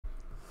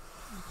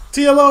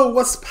TLO,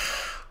 what's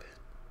poppin'?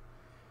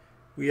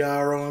 We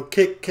are on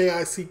kick.com.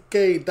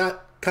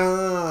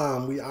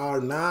 We are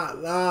not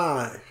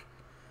live.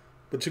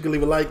 But you can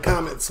leave a like,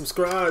 comment,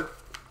 subscribe,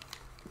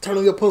 turn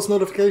on your post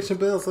notification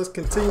bells. Let's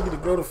continue to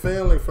grow the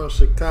family from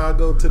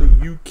Chicago to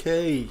the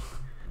UK.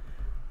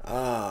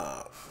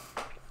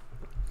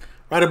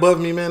 Right above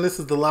me, man, this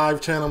is the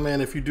live channel,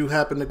 man. If you do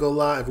happen to go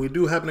live, if we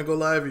do happen to go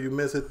live or you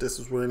miss it, this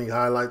is where any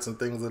highlights and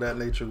things of that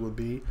nature would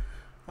be.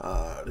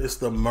 It's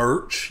the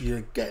merch.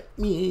 You get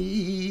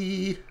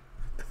me.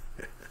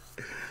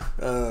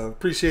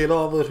 Appreciate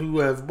all those who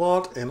have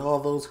bought and all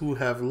those who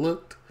have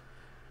looked.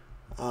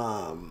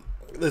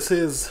 This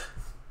is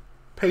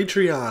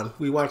Patreon.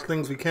 We watch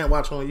things we can't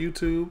watch on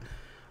YouTube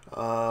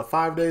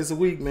 5 days a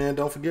week, man.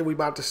 Don't forget we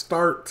about to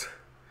start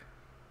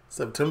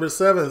September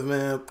 7th,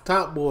 man.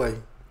 Top Boy,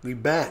 we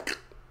back.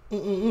 My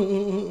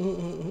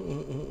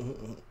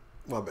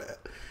bad.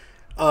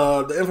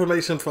 The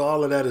information for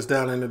all of that is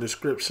down in the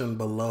description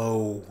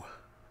below.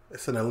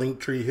 It's in a link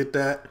tree. Hit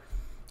that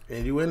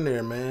and you in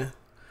there, man.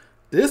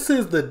 This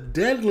is the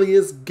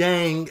deadliest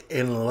gang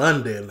in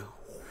London,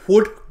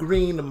 Wood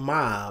Green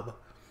Mob.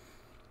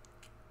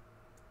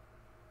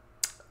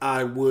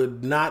 I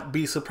would not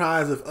be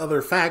surprised if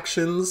other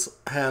factions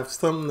have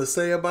something to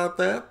say about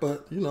that,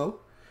 but you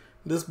know,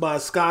 this by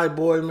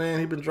Skyboy,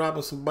 man. He been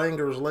dropping some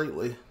bangers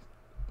lately.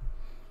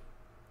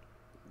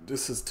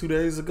 This is 2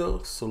 days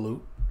ago.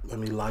 Salute. Let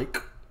me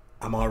like.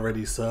 I'm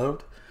already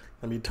subbed.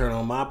 Let me turn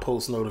on my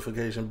post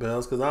notification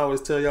bells because I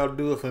always tell y'all to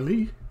do it for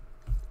me.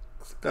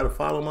 Gotta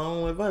follow my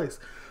own advice.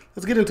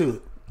 Let's get into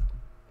it.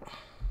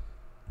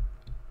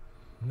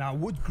 Now,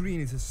 Wood Green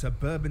is a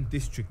suburban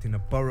district in the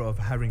borough of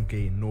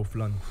Haringey in North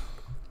London.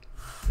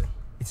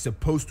 It's a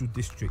postal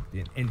district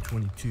in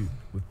N22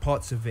 with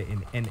parts of it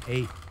in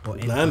N8 or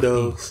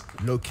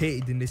N15.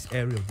 Located in this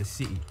area of the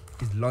city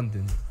is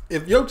London's.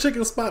 If your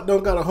chicken spot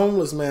don't got a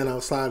homeless man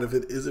outside of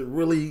it, is it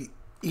really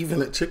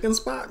even a chicken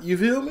spot? You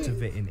feel me?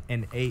 Of it in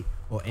N8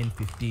 or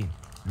N15.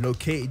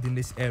 Located in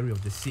this area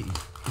of the city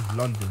is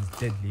London's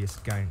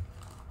deadliest gang.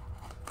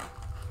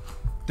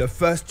 The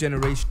first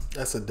generation.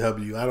 That's a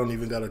W. I don't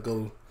even gotta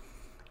go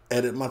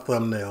edit my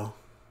thumbnail.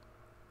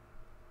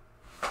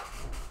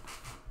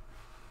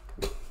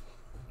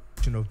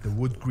 Of the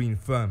Wood Green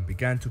firm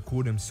began to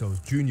call themselves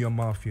Junior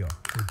Mafia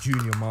or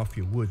Junior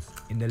Mafia Woods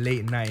in the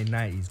late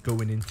 1990s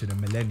going into the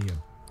millennium.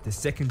 The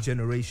second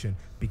generation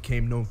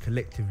became known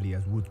collectively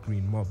as Wood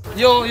Green Mob.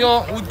 Yo,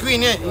 Wood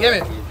Green, yeah, you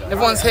get me?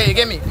 Everyone's here, you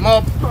get me?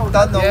 Mob,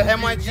 yeah,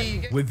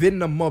 MIG. Within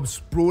the mob's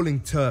sprawling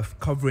turf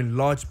covering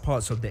large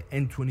parts of the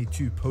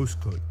N22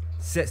 postcode,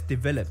 sets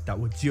developed that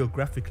were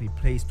geographically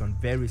placed on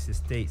various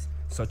estates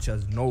such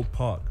as Knoll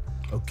Park,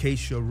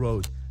 Acacia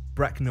Road,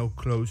 Bracknell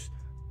Close,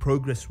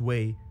 Progress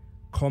Way,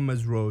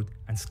 Commerce Road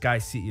and Sky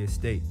City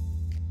Estate.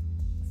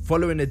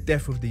 Following the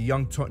death of the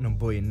young Tottenham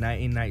boy in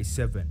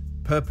 1997,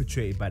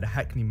 perpetrated by the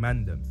Hackney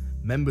Mandem,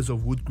 members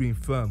of Wood Green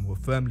firm were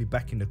firmly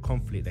backing the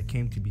conflict that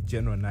came to be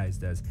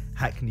generalized as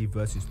Hackney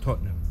versus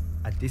Tottenham.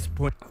 At this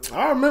point,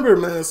 I remember,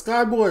 man,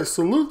 Skyboy,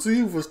 salute to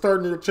you for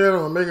starting your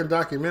channel and making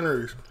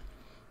documentaries.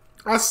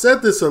 I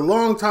said this a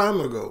long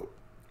time ago,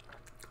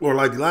 or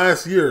like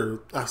last year,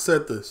 I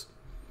said this.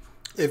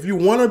 If you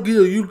want to be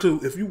a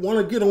YouTube, if you want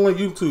to get on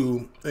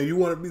YouTube and you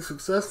want to be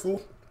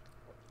successful,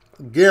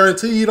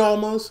 guaranteed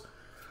almost,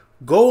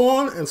 go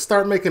on and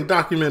start making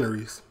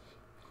documentaries.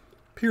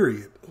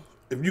 Period.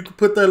 If you can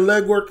put that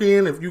legwork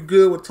in, if you're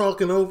good with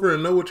talking over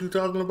and know what you're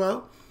talking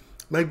about,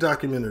 make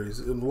documentaries.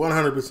 And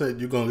 100%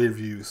 you're going to get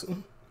views.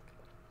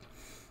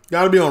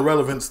 Got to be on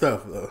relevant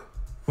stuff, though.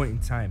 Point in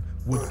time,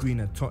 Wood Green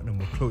and Tottenham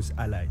were close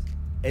allies.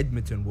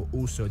 Edmonton were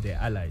also their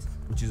allies,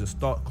 which is a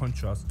stark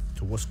contrast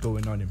to what's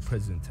going on in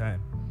present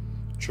time.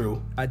 True.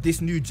 At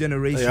this new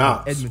generation,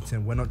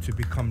 Edmonton went on to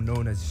become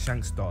known as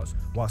Shankstars,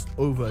 whilst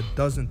over a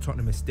dozen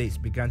Tottenham estates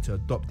began to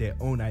adopt their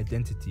own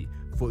identity.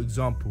 For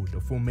example,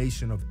 the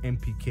formation of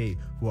MPK,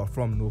 who are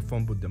from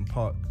Northumberland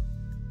Park.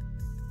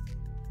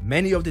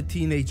 Many of the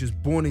teenagers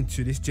born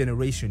into this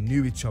generation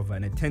knew each other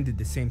and attended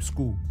the same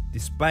school.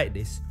 Despite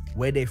this,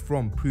 where they're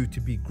from proved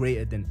to be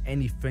greater than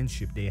any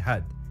friendship they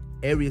had.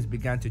 Areas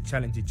began to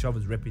challenge each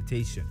other's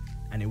reputation,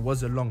 and it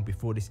wasn't long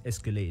before this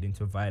escalated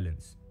into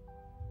violence.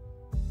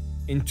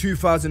 In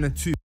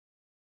 2002,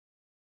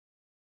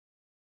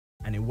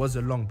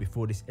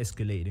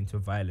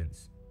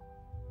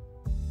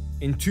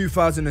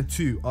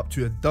 up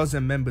to a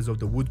dozen members of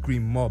the Wood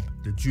Green Mob,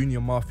 the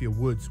Junior Mafia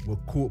Woods, were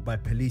caught by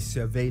police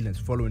surveillance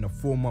following a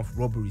 4-month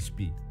robbery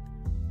spree.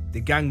 The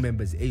gang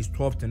members, aged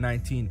 12 to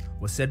 19,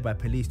 were said by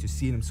police to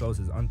see themselves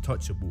as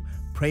untouchable,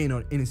 preying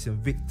on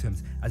innocent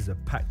victims as a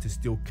pack to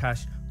steal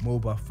cash,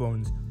 mobile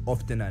phones,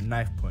 often at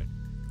knife point.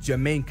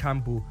 Jermaine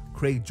Campbell,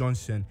 Craig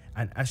Johnson,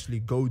 and Ashley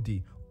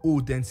Goldie, all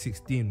then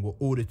 16, were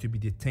ordered to be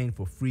detained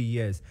for 3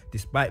 years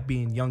despite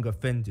being young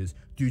offenders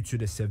due to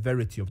the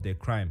severity of their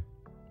crime.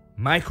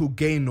 Michael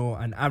Gaynor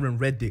and Aaron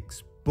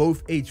Reddix,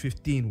 both aged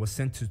 15, were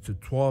sentenced to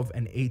 12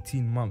 and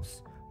 18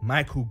 months.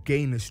 Michael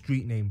Gaynor's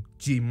street name,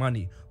 G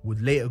Money,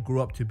 would later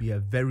grow up to be a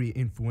very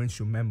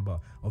influential member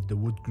of the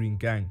Wood Green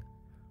gang.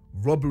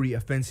 Robbery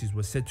offences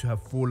were said to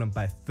have fallen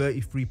by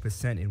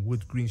 33% in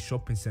Wood Green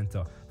Shopping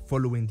Centre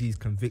following these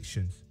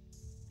convictions.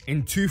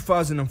 In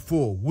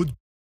 2004, Wood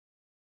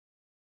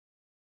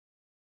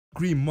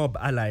Green mob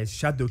allies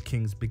Shadow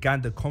Kings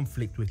began the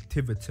conflict with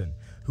TheeLitOne,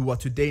 who are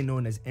today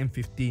known as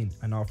M15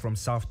 and are from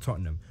South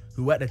Tottenham,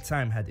 who at the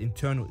time had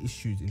internal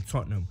issues in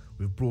Tottenham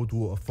with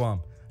Broadwater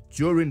Farm.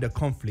 During the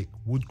conflict,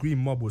 Wood Green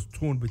mob was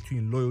torn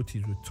between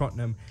loyalties with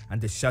Tottenham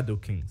and the Shadow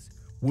Kings.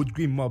 Wood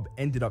Green mob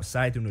ended up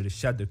siding with the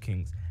Shadow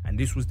Kings, and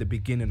this was the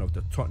beginning of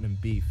the Tottenham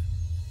beef.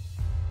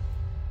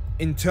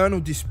 Internal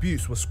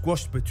disputes were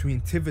squashed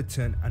between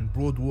TheeLitOne and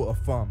Broadwater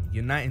Farm,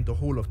 uniting the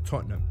whole of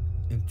Tottenham.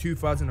 In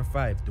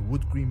 2005, the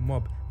Wood Green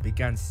mob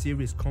began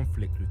serious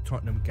conflict with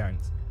Tottenham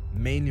gangs,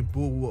 mainly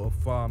Broadwater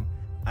Farm,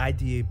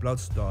 IDA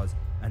Bloodstars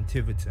and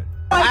TheeLitOne.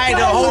 I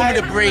the home of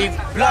the brave,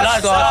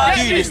 Bloodstar,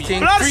 do this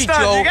thing, free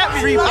Joe,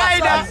 free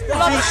Basta,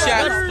 free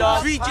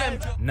Shaq, free Gem.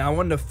 Now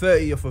on the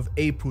 30th of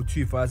April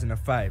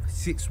 2005,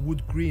 6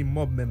 Wood Green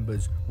mob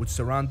members would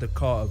surround the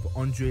car of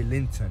Andre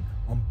Linton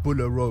on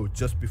Buller Road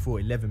just before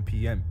 11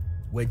 PM,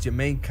 where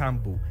Jermaine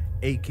Campbell,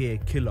 aka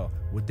Killer,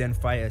 would then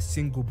fire a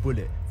single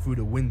bullet through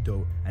the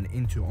window and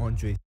into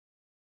Andre's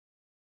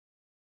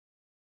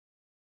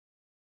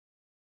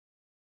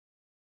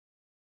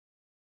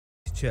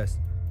chest.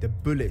 The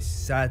bullet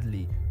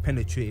sadly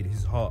penetrated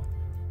his heart.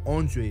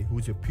 Andre, who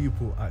was a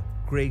pupil at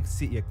Craig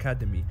City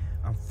Academy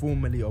and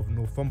formerly of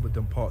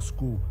Northumberland Park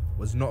School,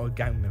 was not a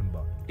gang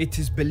member. It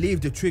is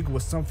believed the trigger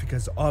was something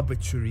as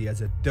arbitrary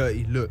as a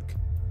dirty look.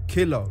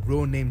 Killer,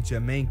 real name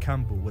Jermaine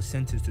Campbell, was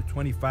sentenced to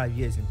 25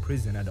 years in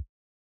prison at the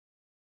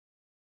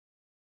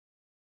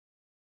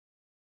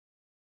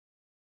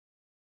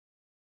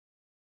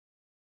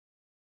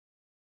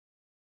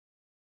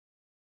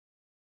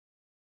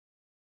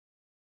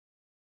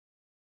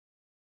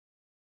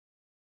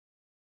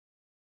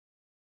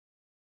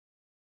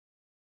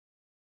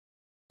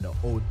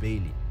Old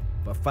Bailey,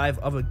 but 5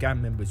 other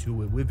gang members who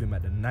were with him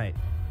at the night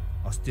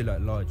are still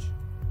at large.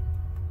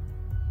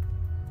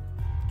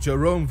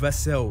 Jerome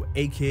Vassell,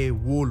 aka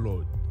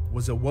Warlord,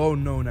 was a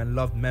well-known and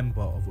loved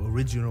member of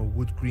original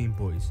Wood Green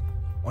Boys.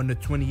 On the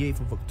 28th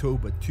of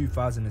October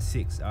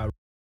 2006,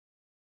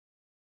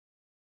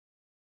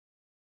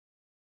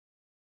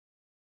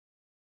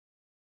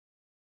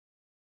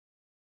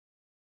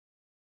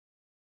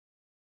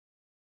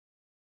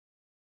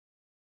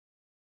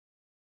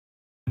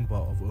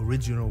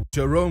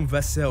 Jerome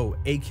Vassell,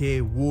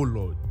 aka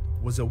Warlord,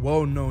 was a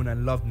well-known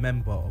and loved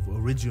member of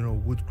original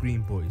Wood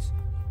Green Boys.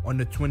 On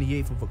the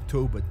 28th of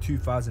October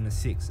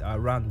 2006 at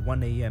around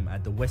 1 AM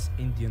at the West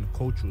Indian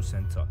Cultural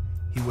Centre,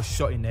 he was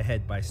shot in the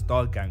head by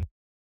Star Gang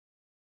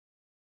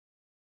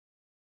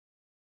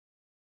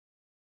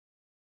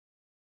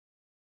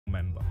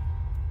member.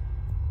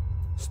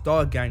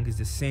 Star Gang is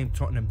the same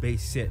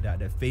Tottenham-based set that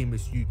the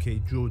famous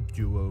UK drill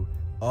duo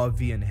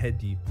RV and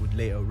Heady would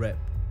later rep.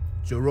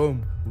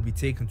 Jerome would be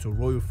taken to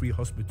Royal Free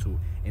Hospital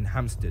in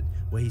Hampstead,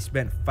 where he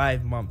spent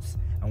 5 months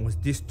and was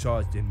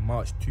discharged in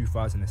March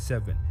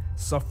 2007,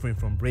 suffering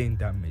from brain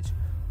damage,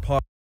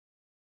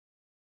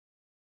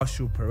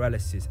 partial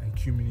paralysis and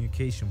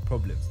communication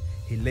problems.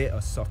 He later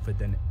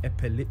suffered an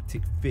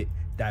epileptic fit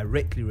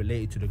directly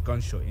related to the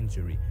gunshot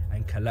injury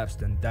and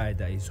collapsed and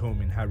died at his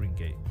home in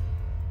Haringey,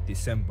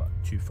 December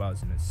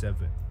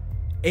 2007.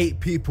 8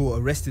 people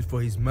arrested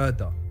for his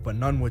murder, but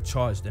none were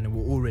charged and they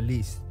were all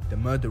released. The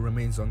murder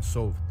remains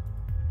unsolved.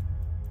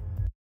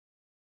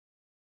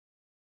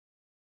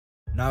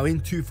 Now in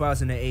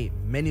 2008,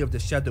 many of the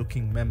Shadow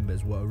King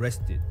members were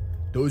arrested.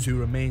 Those who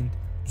remained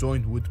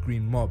joined Wood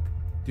Green Mob.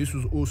 This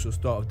was also the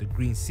start of the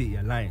Green City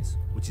Alliance,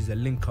 which is a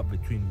link up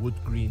between Wood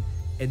Green,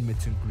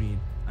 Edmonton Green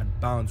and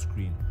Bounds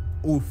Green.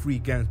 All 3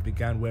 gangs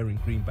began wearing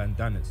green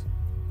bandanas.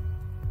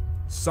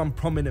 Some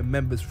prominent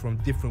members from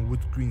different Wood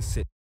Green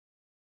sets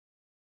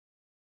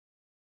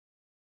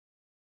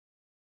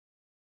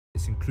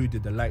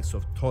included the likes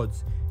of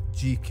Todd's,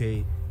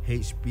 GK,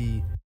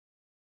 HB,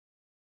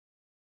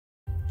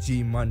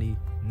 G-Money,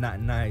 Nat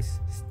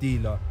Nice,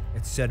 Steeler,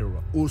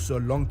 etc. Also,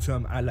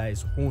 long-term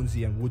allies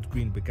Hornsey and Wood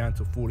Green began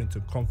to fall into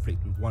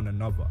conflict with one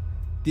another.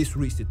 This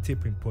reached a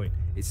tipping point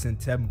in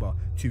September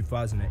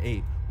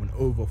 2008 when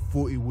over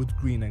 40 Wood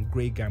Green and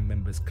Grey Gang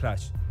members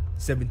clashed.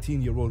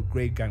 17-year-old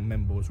Grey Gang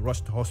member was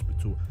rushed to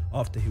hospital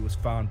after he was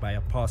found by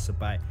a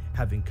passerby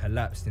having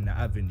collapsed in the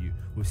avenue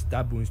with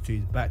stab wounds to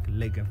his back,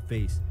 leg and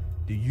face.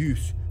 The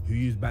youths, who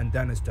used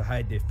bandanas to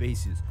hide their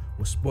faces,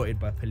 were spotted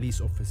by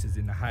police officers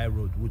in the High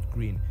Road, Wood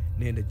Green,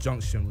 near the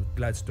junction with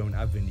Gladstone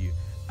Avenue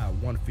at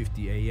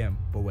 1:50 AM,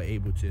 but were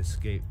able to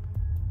escape.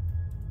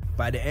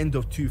 By the end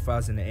of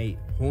 2008,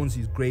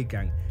 Hornsey's Grey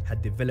Gang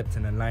had developed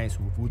an alliance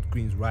with Wood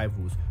Green's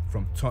rivals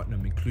from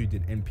Tottenham,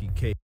 including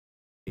MPK.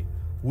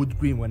 Wood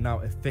Green were now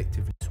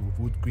effectively with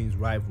Wood Green's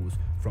rivals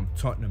from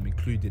Tottenham,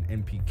 including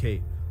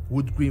MPK.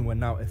 Wood Green were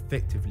now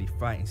effectively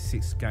fighting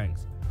 6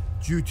 gangs.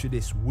 Due to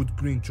this, Wood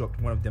Green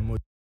dropped one of their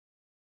most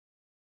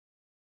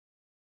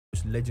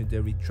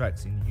legendary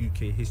tracks in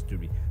UK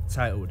history,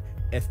 titled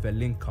F a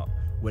Link Up,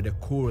 where the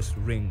chorus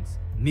rings,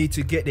 Need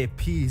to get their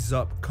P's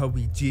up, cause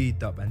we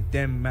G'd up, and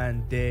them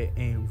man there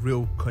ain't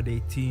real cause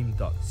they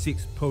teamed up.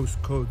 6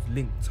 postcodes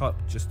linked up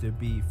just to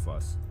be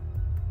fuss.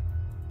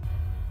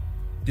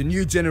 The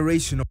new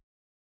generation of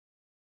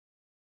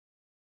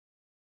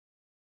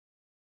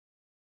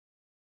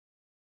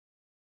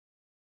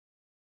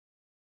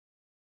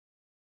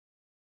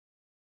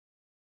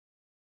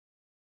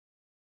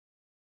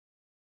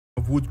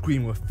Wood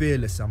Green were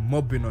fearless and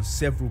mobbing on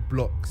several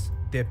blocks.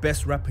 Their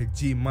best rapper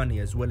G Money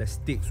as well as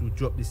Sticks will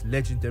drop this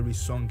legendary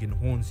song in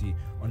Hornsey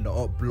on the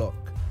up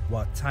block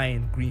while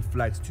tying green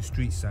flags to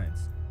street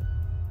signs.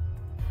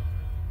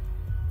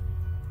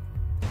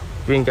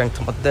 Green gang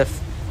to my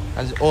death.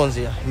 And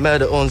Hornsey,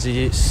 murder Hornsey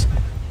youths.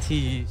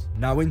 T-youths.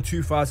 Now in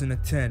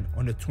 2010,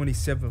 on the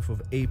 27th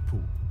of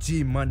April,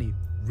 G Money,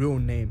 real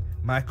name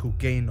Michael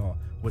Gaynor,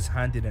 was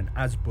handed an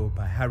ASBO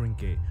by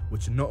Haringey,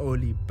 which not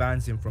only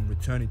bans him from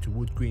returning to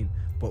Wood Green,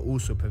 but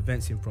also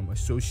prevents him from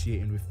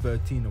associating with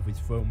 13 of his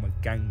former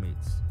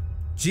gangmates.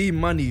 G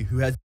Money, who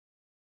has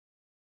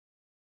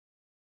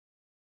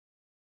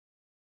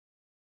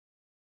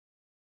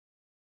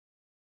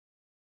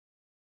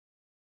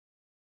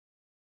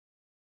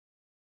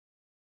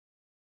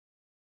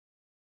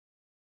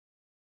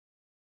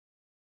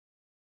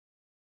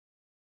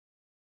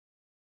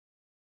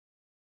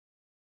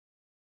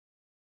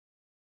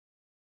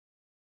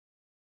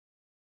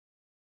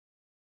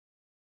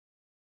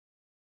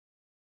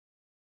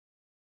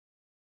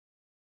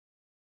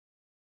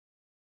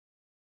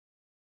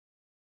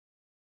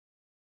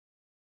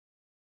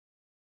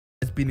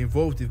been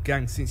involved with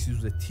gangs since he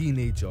was a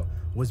teenager,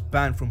 was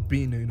banned from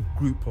being in a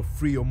group of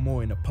 3 or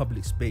more in a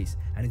public space,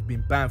 and has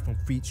been banned from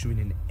featuring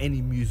in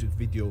any music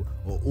video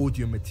or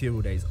audio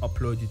material that is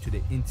uploaded to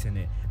the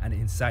internet and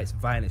incites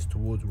violence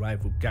towards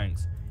rival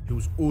gangs. He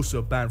was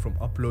also banned from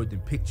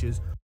uploading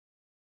pictures.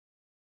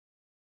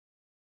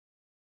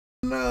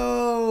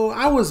 No,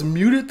 I was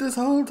muted this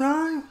whole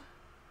time.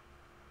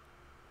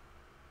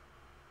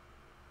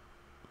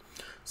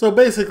 So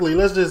basically,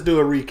 let's just do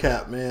a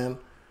recap, man.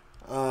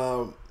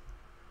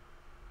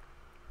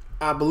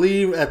 I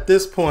believe at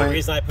this point, the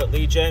reason I put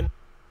Legion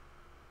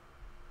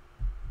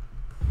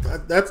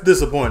that's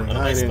disappointing. on a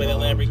license plate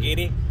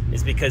Lamborghini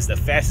is because the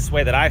fastest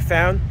way that I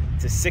found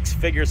to 6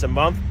 figures a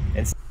month.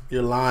 And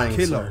you're lying,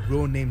 Killer, sir.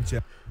 real name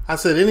Jeff. I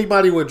said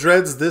anybody with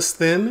dreads this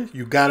thin,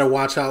 you gotta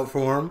watch out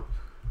for him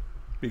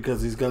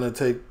because he's gonna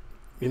take,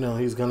 you know,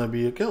 he's gonna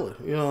be a killer.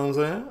 You know what I'm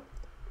saying?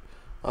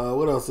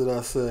 What else did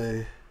I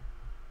say?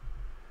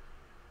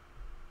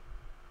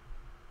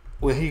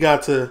 When he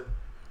got to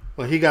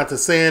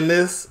saying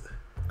this,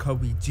 Cause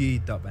we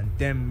G'd up, and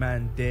them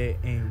man there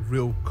ain't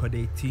real cause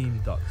they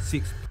teamed up.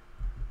 6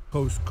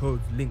 postcodes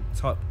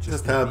linked up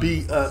just how be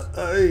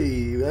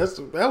hey,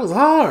 that was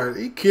hard.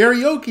 He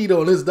karaoke'd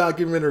on this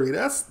documentary.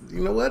 That's,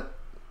 you know what,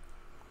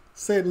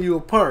 setting you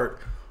apart.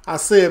 I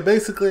said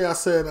basically, I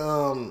was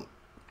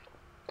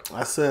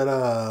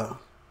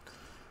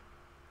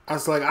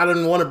like, I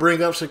didn't want to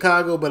bring up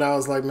Chicago, but I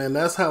was like, man,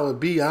 that's how it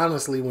be,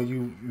 honestly, when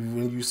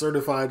you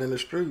certified in the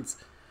streets.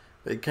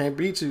 They can't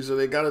beat you, so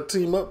they got to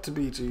team up to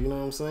beat you. You know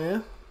what I'm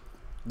saying?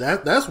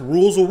 That's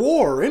rules of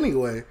war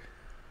anyway.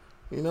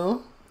 You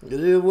know, it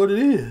is what it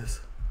is.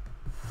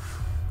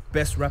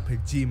 Best rapper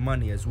G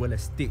Money as well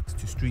as Sticks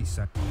to street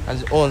sign.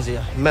 And Hornsey,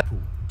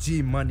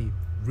 G Money,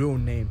 real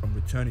name from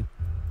returning.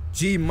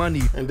 G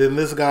Money. And then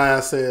this guy, I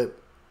said,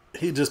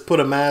 he just put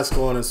a mask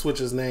on and switch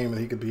his name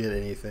and he could be at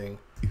anything.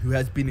 Who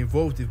has been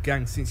involved with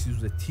gangs since he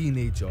was a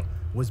teenager,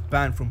 was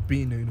banned from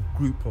being in a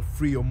group of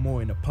 3 or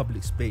more in a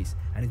public space,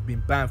 and has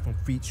been banned from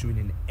featuring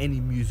in any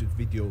music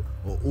video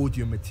or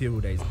audio material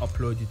that is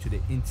uploaded to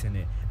the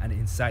internet and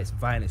incites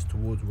violence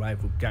towards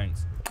rival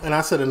gangs. And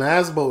I said an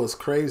ASBO is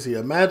crazy.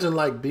 Imagine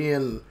like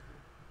being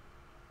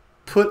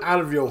put out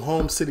of your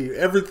home city.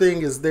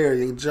 Everything is there.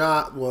 Your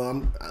job,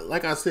 well,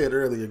 like I said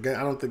earlier,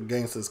 I don't think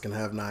gangsters can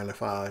have 9 to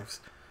 5s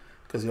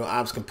because your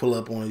ops can pull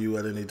up on you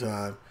at any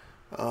time.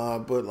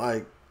 But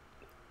like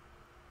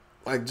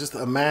just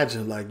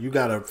imagine, like, you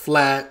got a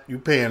flat, you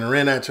paying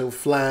rent at your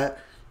flat,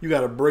 you got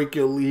to break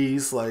your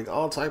lease, like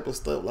all type of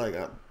stuff. Like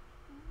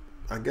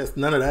I guess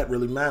none of that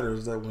really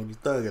matters. That when you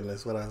thugging,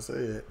 that's what I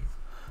said.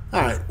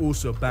 All right.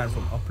 Also banned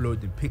from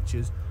uploading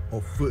pictures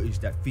or footage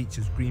that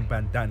features green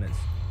bandanas.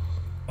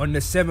 On the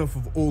 7th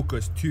of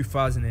August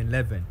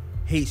 2011,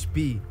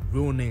 HB,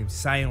 real name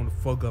Sion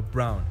Fogger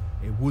Brown,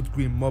 a Wood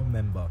Green mob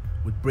member,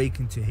 would break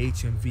into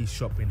HMV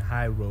shop in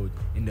High Road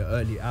in the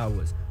early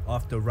hours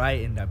after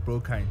rioting that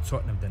broke out in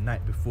Tottenham the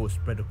night before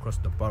spread across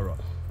the borough.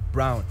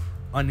 Brown,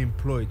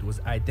 unemployed,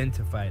 was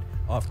identified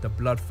after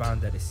blood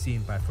found at the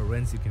scene by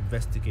forensic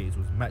investigators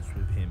was matched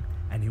with him,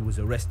 and he was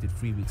arrested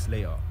 3 weeks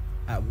later.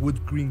 At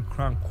Wood Green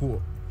Crown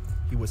Court,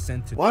 he was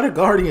sentenced. Why did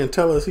Guardian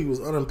tell us he was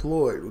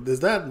unemployed?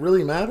 Does that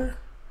really matter?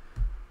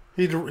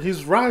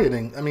 He's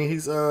rioting. I mean,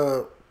 he's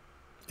what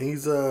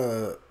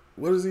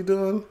is he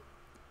doing?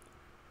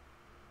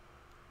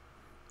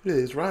 Yeah,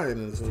 he's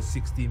rioting. For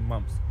 16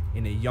 months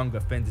in a Young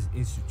Offenders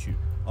Institute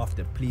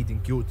after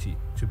pleading guilty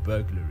to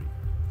burglary.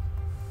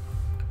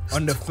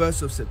 On the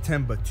 1st of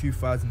September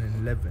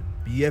 2011,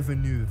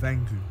 Bienvenu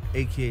Vangu,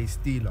 aka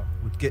Steeler,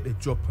 would get the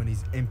drop on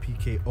his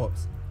MPK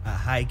ops at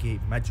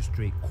Highgate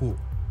Magistrate Court.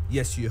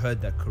 Yes, you heard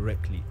that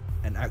correctly,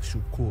 an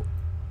actual court.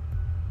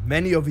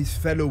 Many of his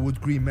fellow Wood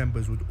Green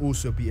members would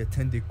also be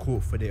attending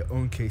court for their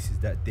own cases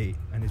that day,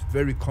 and it's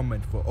very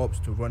common for ops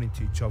to run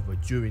into each other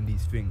during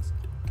these things.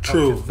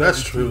 True, Up to 30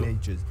 that's true.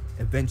 Teenagers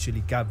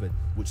eventually gathered,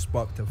 which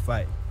sparked a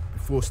fight,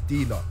 before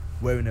Steeler,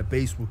 wearing a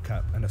baseball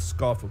cap and a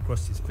scarf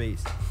across his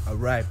face,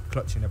 arrived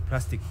clutching a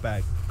plastic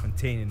bag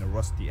containing a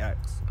rusty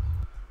axe.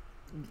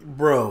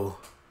 Bro,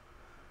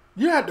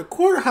 you're at the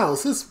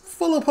courthouse. It's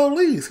full of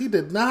police. He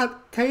did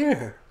not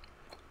care.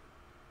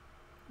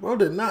 Bro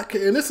did not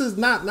care. And this is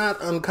not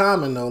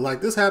uncommon, though.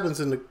 Like, this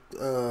happens in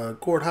the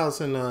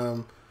courthouse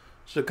in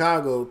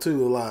Chicago,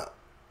 too, a lot.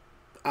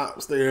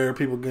 Ops there,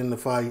 people getting into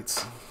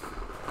fights.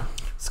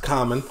 It's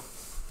common.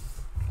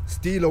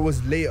 Steeler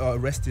was later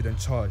arrested and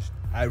charged.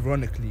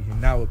 Ironically, he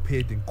now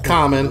appeared in court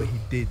Common. for what he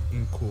did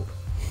in court.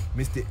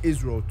 Mr.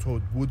 Israel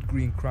told Wood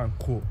Green Crown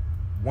Court,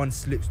 one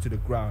slips to the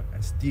ground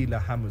and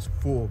Steeler hammers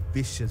 4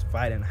 vicious,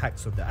 violent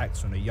hacks of the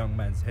axe on a young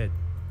man's head.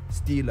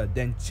 Steeler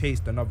then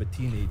chased another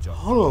teenager.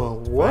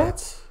 Hold on,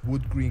 what?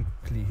 Wood Green,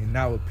 he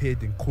now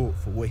appeared in court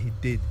for what he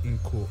did in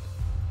court.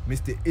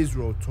 Mr.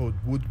 Israel told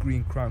Wood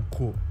Green Crown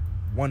Court,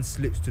 one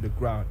slips to the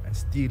ground and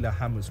Steeler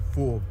hammers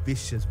 4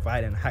 vicious,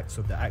 violent hacks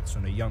of the axe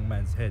on a young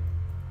man's head.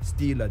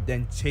 Steeler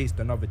then chased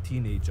another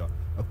teenager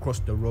across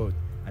the road,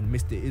 and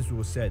Mr.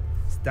 Israel said,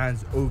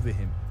 stands over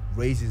him,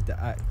 raises the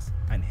axe,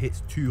 and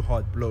hits 2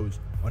 hard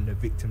blows on the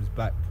victim's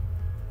back.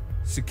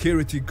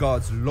 Security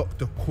guards locked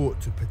the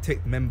court to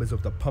protect members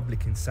of the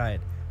public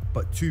inside,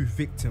 but 2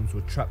 victims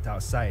were trapped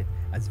outside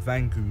as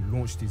Vangu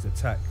launched his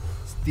attack.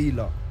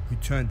 Steeler, who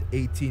turned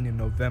 18 in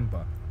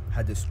November,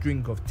 had a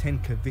string of 10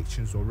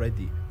 convictions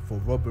already for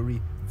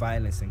robbery,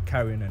 violence, and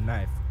carrying a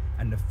knife,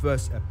 and the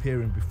first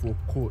appearing before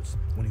courts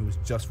when he was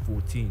just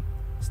 14.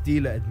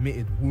 Steeler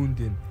admitted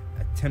wounding,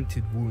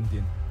 attempted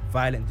wounding,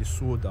 violent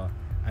disorder,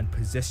 and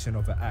possession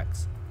of an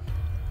axe.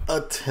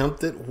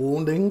 Attempted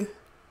wounding?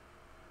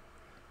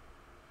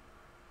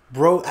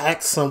 Bro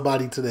axed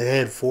somebody to the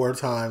head 4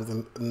 times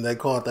and they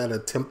call that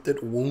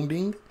attempted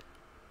wounding?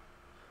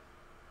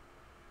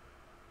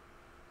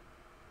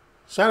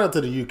 Shout out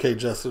to the UK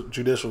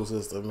judicial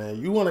system,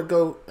 man. You want to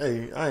go,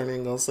 hey, I ain't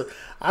even going to say,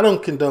 I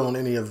don't condone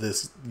any of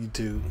this,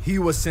 YouTube. He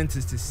was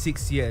sentenced to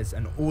 6 years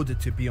and ordered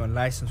to be on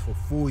license for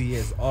 4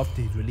 years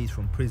after his release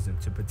from prison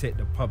to protect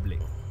the public.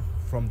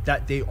 From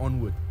that day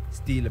onward,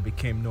 Steeler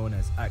became known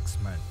as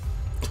Axeman.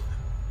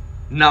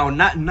 Now,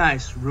 Nat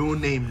Nice, real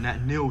name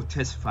Nat Neil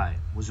Tesfaye,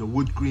 was a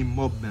Wood Green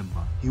mob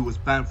member. He was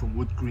banned from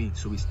Wood Green,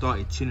 so he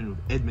started chilling with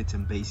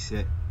Edmonton-based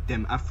set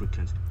Them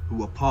Africans, who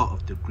were part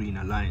of the Green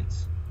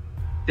Alliance.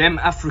 Them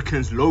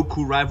Africans'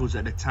 local rivals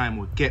at the time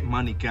were Get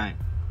Money Gang.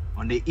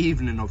 On the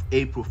evening of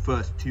April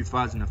 1st,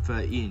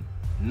 2013,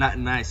 Nat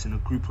Nice and a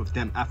group of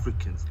Them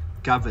Africans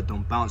gathered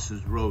on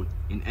Bouncers Road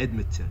in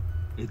Edmonton.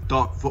 A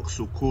dark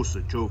Vauxhall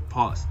Corsa drove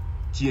past.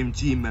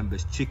 GMG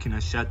members Chicken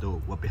and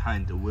Shadow were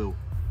behind the wheel.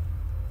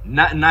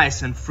 Nat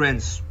Nice and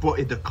friends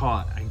spotted the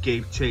car and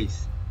gave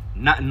chase.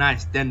 Nat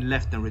Nice then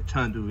left and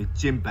returned with a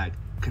gym bag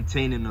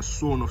containing a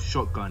sawn-off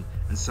shotgun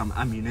and some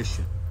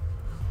ammunition.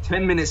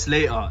 10 minutes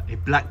later, a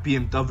black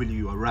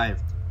BMW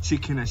arrived.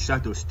 Chicken and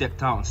Shadow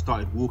stepped out and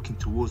started walking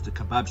towards the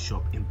kebab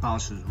shop in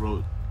Bouncers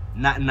Road.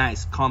 Nat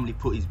Nice calmly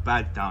put his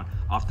bag down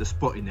after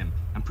spotting them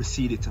and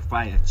proceeded to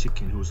fire at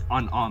Chicken, who was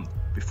unarmed,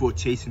 before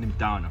chasing him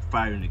down and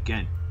firing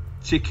again.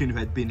 Chicken, who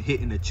had been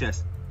hit in the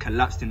chest,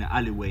 collapsed in the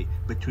alleyway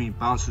between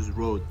Bouncers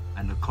Road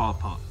and the car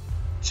park.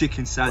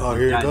 Chicken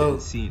sadly died at the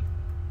scene.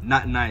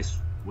 Nat Nice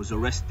was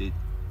arrested,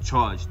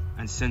 charged,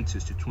 and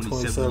sentenced to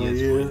 27 years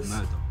for his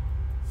murder.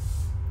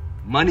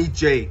 Money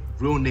J,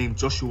 real name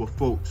Joshua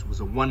Folks, was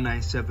a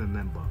 197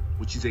 member,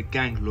 which is a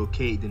gang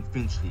located in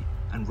Finchley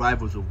and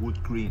rivals of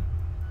Wood Green.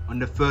 On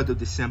the 3rd of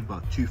December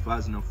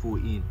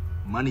 2014,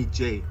 Money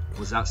J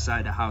was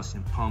outside a house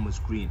in Palmer's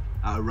Green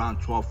at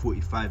around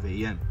 12:45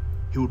 AM.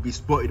 He would be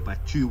spotted by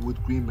 2 Wood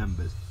Green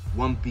members,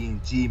 one being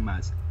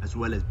G-Mads as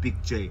well as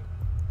Big J.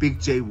 Big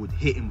J would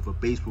hit him with a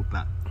baseball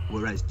bat,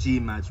 whereas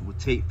G-Mads would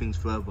take things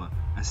further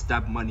and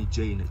stab Money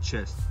J in the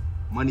chest.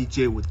 Money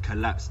J would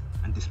collapse,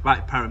 and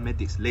despite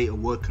paramedics later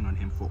working on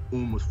him for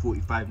almost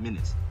 45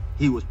 minutes,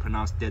 he was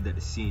pronounced dead at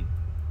the scene.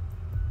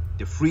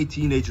 The 3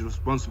 teenagers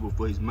responsible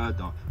for his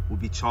murder will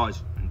be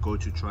charged and go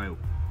to trial.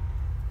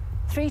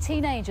 3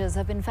 teenagers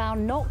have been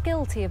found not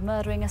guilty of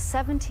murdering a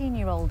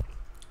 17-year-old.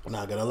 I'm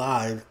not gonna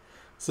lie,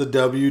 it's a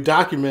W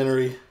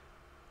documentary.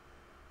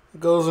 It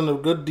goes into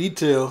good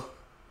detail.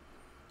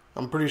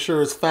 I'm pretty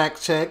sure it's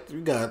fact checked.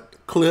 We got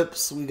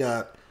clips. We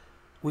got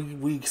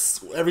we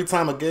every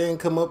time a gang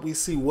come up, we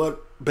see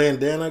what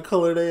bandana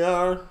color they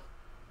are.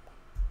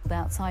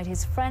 Outside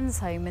his friend's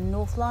home in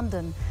North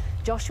London,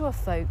 Joshua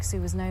Folks,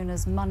 who was known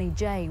as Money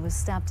J, was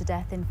stabbed to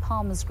death in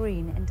Palmer's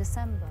Green in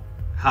December.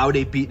 How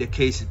they beat the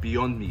case is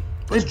beyond me,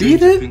 but They beat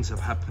stranger it? things have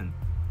happened.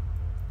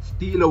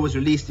 Steeler was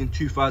released in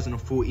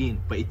 2014,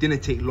 but it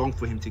didn't take long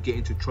for him to get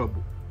into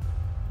trouble.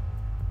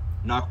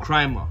 Now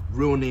Crimer,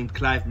 real name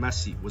Clive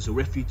Massey, was a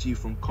refugee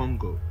from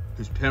Congo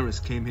whose parents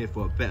came here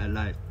for a better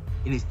life.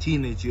 In his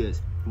teenage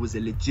years, he was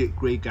a legit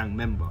Grey Gang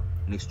member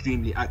and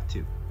extremely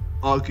active,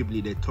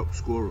 arguably their top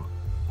scorer,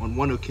 on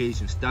one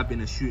occasion stabbing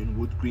and shooting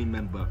Wood Green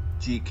member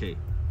GK.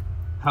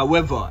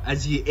 However,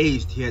 as he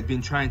aged, he had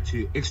been trying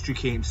to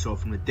extricate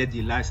himself from a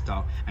deadly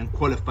lifestyle and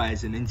qualify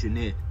as an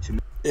engineer to...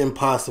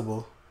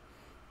 Impossible.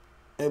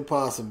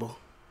 Impossible.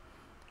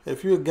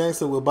 If you're a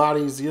gangster with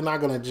bodies, you're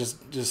not gonna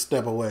just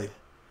step away.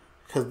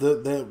 Because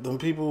the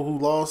people who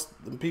lost,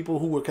 the people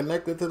who were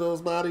connected to those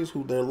bodies,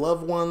 who their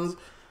loved ones,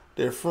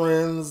 their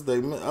friends,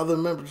 other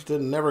members, they're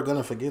never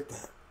gonna forget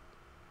that.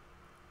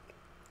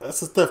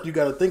 That's the stuff you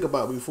got to think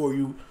about before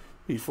you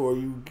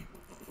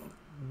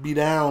be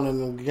down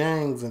in the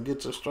gangs and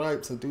get your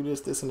stripes and do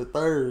this, and the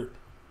third.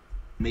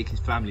 Make his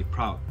family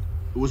proud.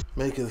 It was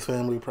make his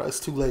family proud. It's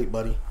too late,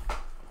 buddy.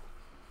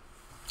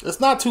 It's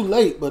not too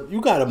late, but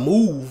you got to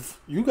move.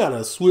 You got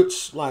to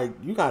switch. Like,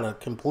 you got to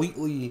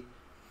completely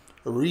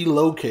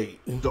relocate.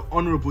 The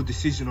honourable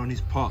decision on his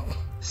part.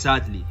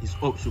 Sadly, his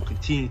ops will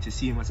continue to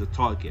see him as a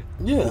target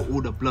for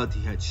all the blood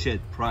he had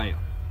shed prior.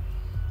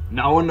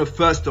 Now, on the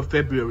 1st of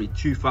February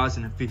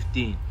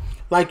 2015,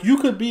 like, you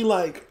could be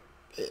like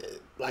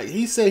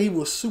he said he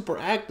was super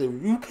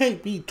active. You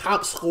can't be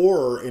top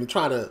scorer and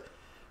try to,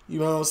 you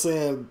know what I'm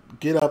saying,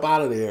 get up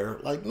out of there.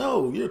 Like,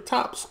 no, you're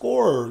top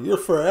scorer. You're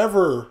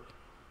forever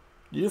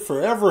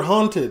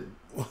haunted.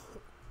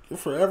 You're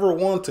forever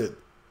wanted.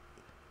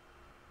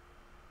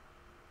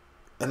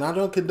 And I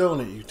don't condone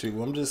it, you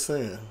two. I'm just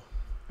saying.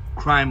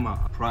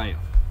 Crimer prior.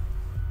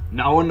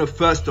 Now, on the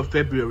 1st of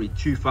February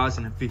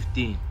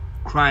 2015,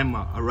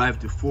 Crimer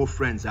arrived with 4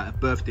 friends at a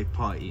birthday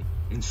party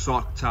in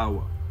Sark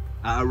Tower.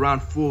 At around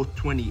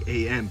 4:20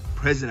 AM,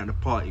 present at the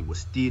party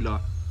was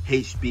Steeler,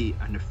 HB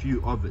and a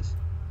few others.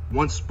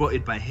 Once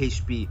spotted by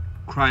HB,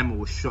 Crimer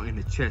was shot in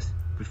the chest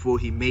before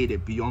he made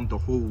it beyond the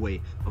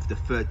hallway of the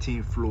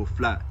 13th floor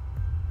flat.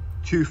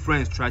 2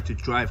 friends tried to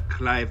drive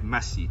Clive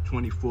Massey,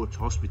 24, to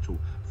hospital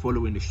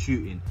following the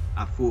shooting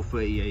at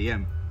 4:30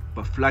 AM,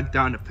 but flagged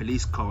down a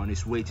police car on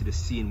his way to the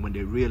scene when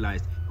they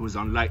realized he was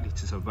unlikely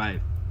to survive.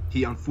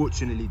 He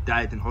unfortunately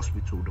died in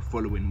hospital the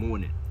following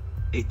morning.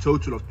 A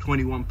total of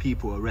 21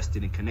 people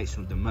arrested in connection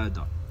with the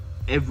murder.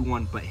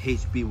 Everyone but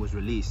HB was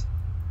released.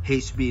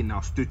 HB now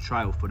stood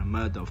trial for the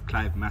murder of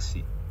Clive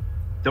Massey.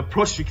 The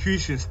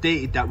prosecution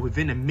stated that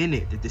within a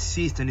minute, the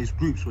deceased and his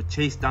groups were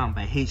chased down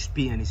by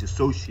HB and his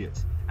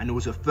associates, and there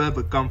was a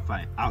further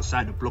gunfight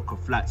outside a block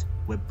of flats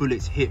where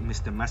bullets hit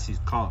Mr. Massey's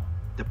car.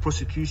 The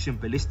prosecution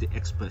ballistic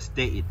expert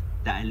stated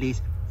that at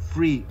least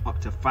 3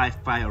 up to 5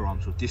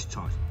 firearms were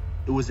discharged.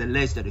 It was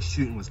alleged that the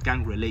shooting was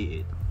gang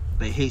related,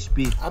 but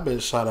HB... I've been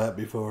shot at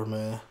before,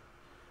 man.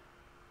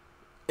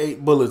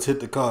 8 bullets hit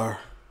the car.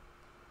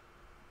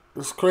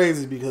 It's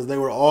crazy because they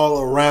were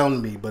all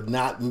around me, but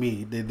not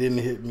me. They didn't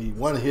hit me.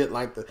 One hit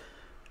like the...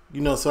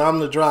 You know, so I'm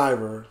the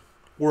driver.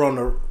 We're on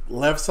the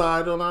left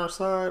side on our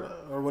side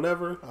or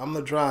whatever. I'm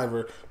the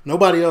driver.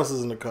 Nobody else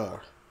is in the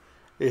car.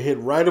 It hit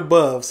right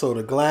above, so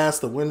the glass,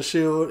 the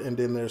windshield, and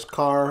then there's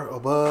car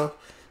above.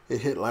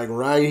 It hit like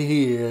right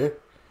here.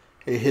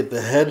 It hit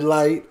the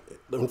headlight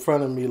in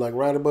front of me, like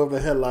right above the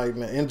headlight,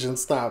 and the engine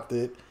stopped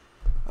it.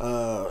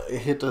 It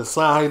hit the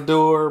side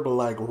door, but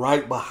like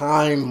right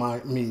behind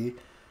me.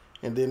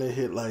 And then it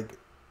hit like,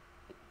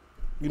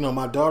 you know,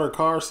 my daughter's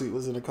car seat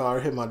was in the car.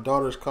 It hit my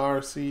daughter's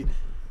car seat.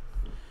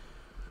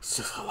 It's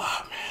just a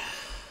lot, man.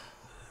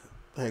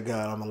 Thank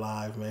God I'm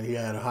alive, man. He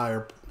had a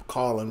higher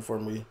calling for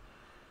me.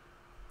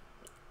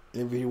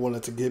 If he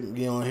wanted to get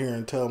me on here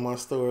and tell my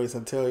stories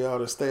and tell y'all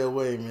to stay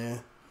away, man,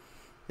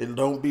 it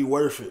don't be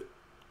worth it.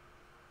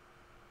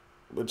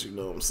 But you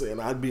know what I'm saying?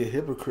 I'd be a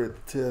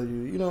hypocrite to tell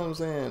you, you know what I'm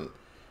saying,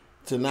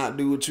 to not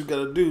do what you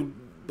gotta do,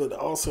 but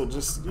also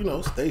just, you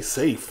know, stay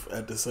safe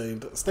at the same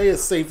time. Stay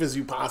as safe as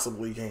you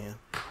possibly can.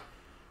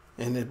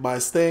 And if by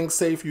staying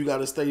safe you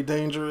gotta stay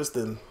dangerous,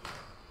 then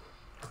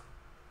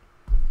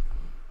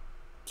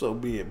so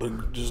be it.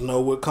 But just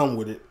know what come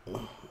with it.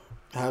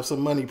 Have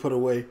some money put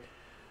away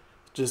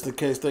just in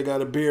case they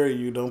gotta bury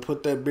you. Don't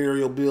put that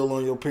burial bill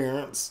on your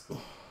parents.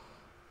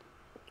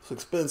 It's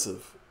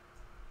expensive.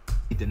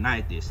 He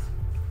denied this,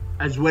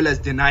 as well as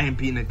denying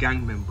being a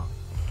gang member.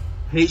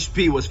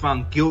 HB was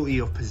found guilty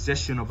of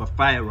possession of a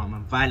firearm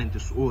and violent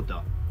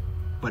disorder,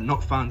 but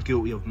not found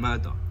guilty of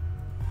murder.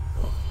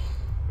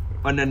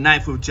 On the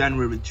 9th of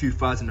January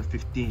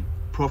 2015,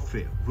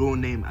 Prophet, real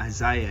name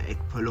Isaiah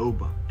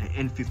Ekpaloba,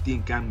 an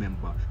N15 gang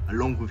member,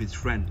 along with his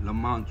friend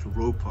Lamont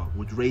Roper,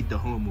 would raid the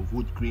home of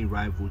Wood Green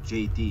rival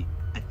JD,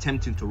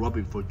 attempting to rob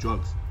him for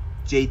drugs.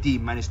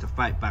 JD managed to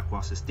fight back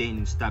while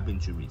sustaining stab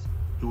injuries.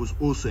 He was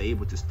also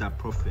able to stab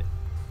Prophet.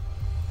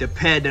 The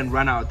pair then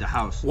ran out of the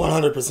house.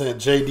 100%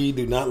 JD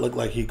do not look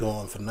like he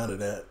going for none of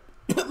that.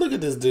 Look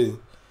at this dude.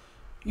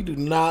 He do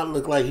not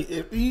look like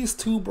if he's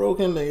too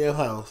broken into your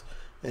house,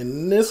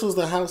 and this was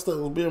the house that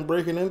was being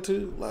breaking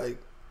into, like,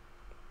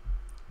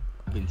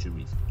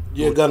 injuries.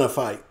 You're gonna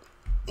fight.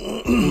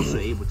 Also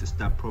able to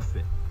stab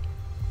Prophet.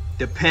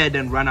 The pair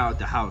then ran out of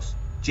the house.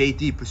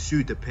 JD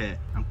pursued the pair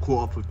and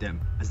caught up with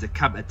them as the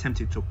cab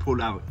attempted to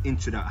pull out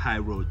into that high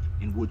road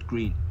in Wood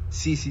Green.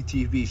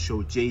 CCTV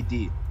showed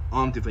JD,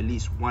 armed with at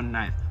least one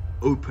knife,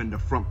 open the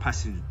front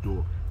passenger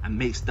door and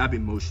make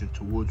stabbing motion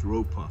towards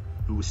Roper,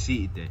 who was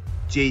seated there.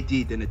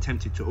 JD then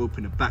attempted to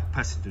open the back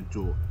passenger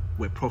door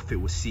where Prophet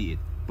was seated,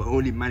 but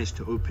only managed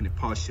to open it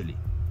partially.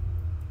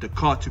 The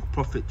car took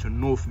Prophet to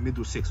North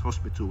Middlesex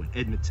Hospital in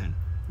Edmonton,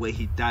 where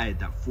he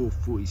died at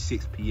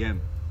 4:46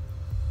 p.m.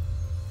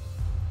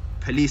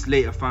 Police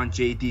later found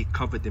JD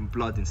covered in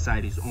blood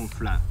inside his own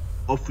flat.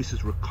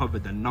 Officers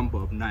recovered a number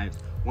of knives,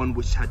 one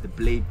which had the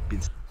blade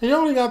been... He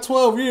only got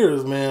 12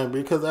 years, man,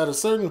 because at a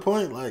certain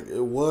point, like,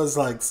 it was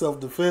like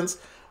self-defense.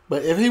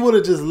 But if he would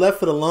have just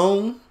left it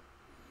alone,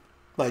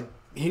 like,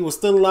 he was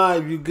still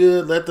alive, you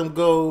good, let them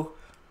go,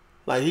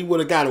 like, he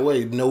would have got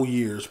away no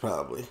years,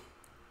 probably.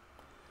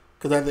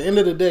 Because at the end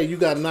of the day, you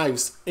got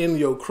knives in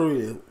your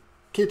crib,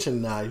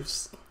 kitchen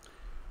knives.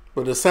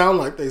 But it sound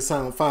like they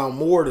found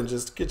more than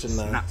just kitchen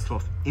knives. Snapped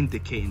off,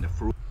 indicating the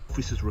ferocious.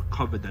 Officers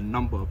recovered a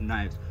number of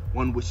knives,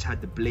 one which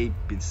had the blade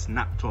been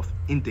snapped off,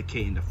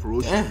 indicating the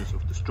ferociousness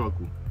of the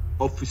struggle.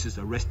 Officers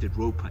arrested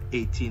Roper,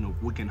 18,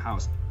 of Wigan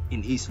House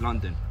in East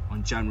London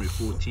on January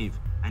 14th,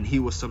 and he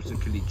was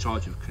subsequently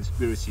charged with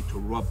conspiracy to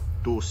rob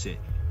Dorset.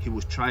 He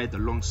was tried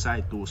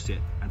alongside Dorset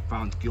and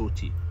found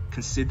guilty.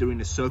 Considering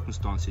the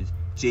circumstances,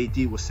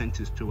 JD was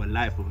sentenced to a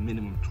life of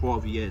minimum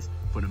 12 years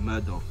for the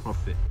murder of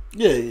Prophet.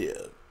 Yeah.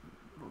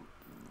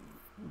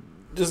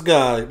 This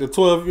guy, the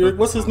 12-year,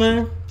 what's his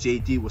name?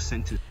 JD was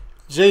sentenced.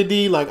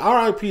 JD, like,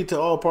 RIP to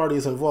all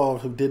parties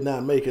involved who did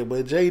not make it,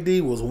 but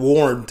JD was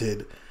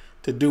warranted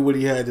to do what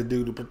he had to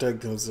do to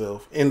protect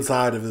himself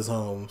inside of his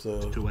home.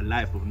 So to a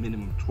life of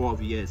minimum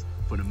 12 years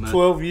for the murder.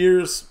 12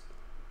 years,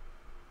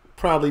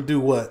 probably do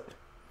what?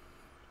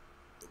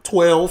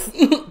 12,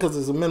 because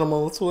it's a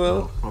minimum of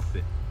 12.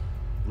 Prophet.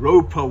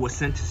 Roper was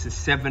sentenced to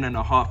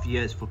 7.5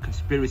 years for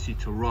conspiracy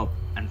to rob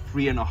and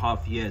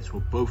 3.5 years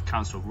for both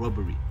counts of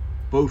robbery,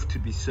 both to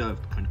be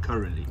served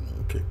concurrently.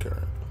 Okay,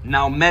 correct.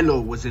 Now, Mello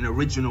was an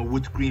original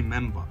Wood Green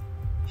member.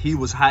 He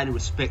was highly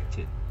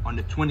respected. On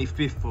the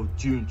 25th of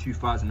June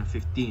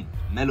 2015,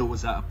 Mello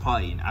was at a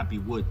party in Abbey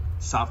Wood,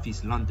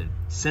 southeast London,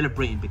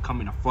 celebrating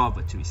becoming a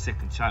father to his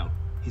second child.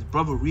 His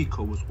brother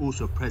Rico was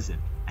also present,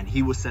 and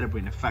he was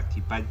celebrating the fact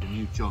he bagged a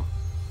new job.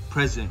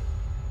 Present,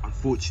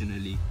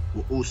 unfortunately,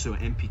 were also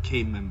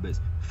MPK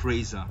members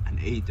Fraser and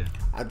Aiden.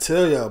 I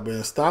tell y'all,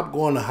 man, stop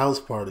going to house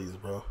parties,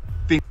 bro.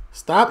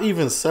 Stop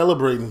even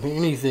celebrating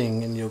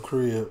anything in your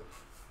crib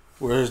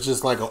where it's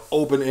just like an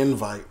open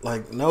invite.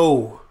 Like,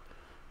 no.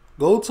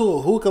 Go to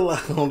a hookah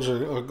lounge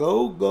or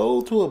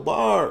go to a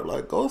bar.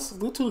 Like, go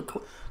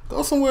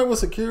somewhere with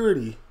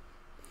security.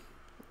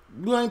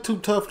 You ain't too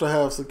tough to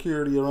have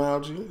security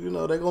around you. You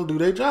know, they're going to do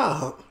their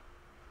job.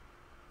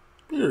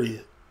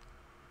 Period.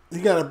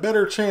 You got a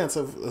better chance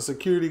of a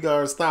security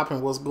guard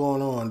stopping what's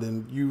going on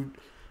than you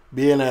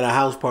being at a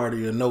house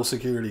party and no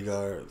security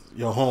guards,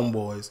 your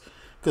homeboys.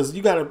 Because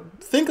you got to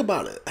think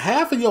about it.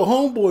 Half of your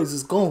homeboys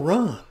is going to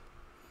run.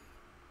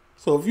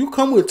 So if you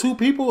come with two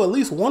people, at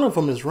least one of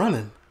them is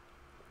running.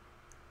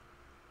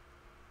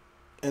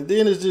 And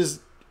then it's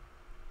just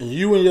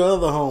you and your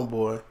other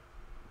homeboy.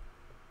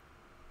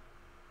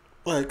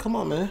 Like, come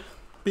on, man.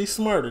 Be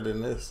smarter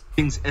than this.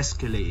 Things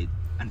escalated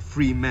and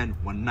 3 men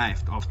were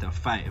knifed after a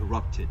fight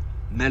erupted.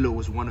 Mello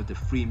was one of the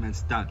 3 men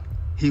stabbed.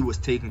 He was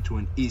taken to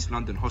an East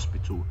London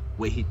hospital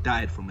where he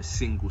died from a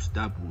single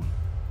stab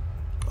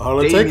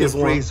wound. Damien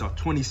Fraser,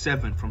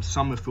 27, from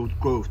Summerfield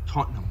Grove,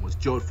 Tottenham, was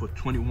jailed for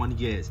 21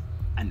 years.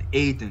 And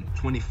Aiden,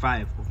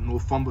 25, of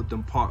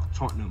Northumberland Park,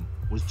 Tottenham,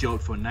 was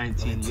jailed for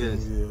 19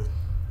 years.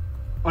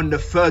 On the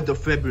 3rd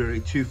of February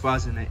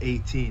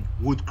 2018,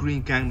 Wood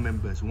Green gang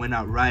members went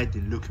out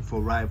riding looking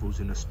for rivals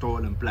in a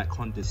stolen black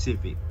Honda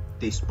Civic.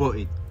 They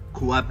spotted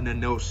Kwabena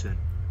Nelson,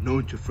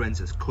 known to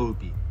friends as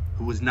Kobe,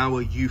 who was now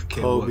a youth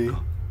care worker,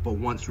 but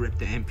once repped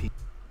the MP.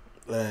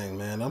 Dang,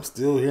 man, I'm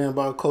still hearing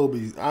about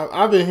Kobe.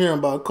 I've been hearing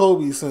about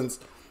Kobe since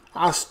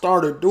I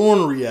started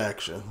doing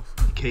reactions.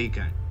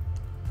 K-Gang.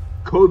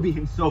 Kobe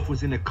himself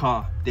was in a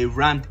car. They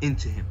rammed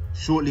into him.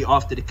 Shortly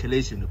after the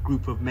collision, a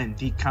group of men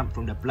decamped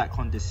from the black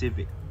Honda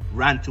Civic,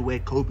 ran to where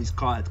Kobe's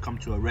car had come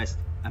to a rest,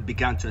 and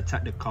began to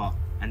attack the car,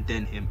 and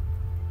then him.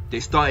 They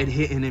started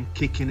hitting him,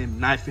 kicking him,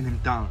 knifing him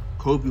down.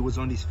 Kobe was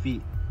on his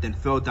feet, then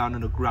fell down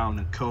on the ground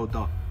and curled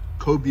up.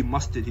 Kobe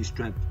mustered his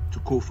strength to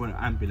call for an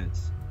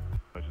ambulance.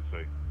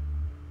 Emergency.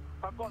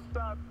 I've got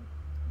stabbed.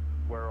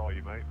 Where are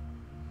you, mate?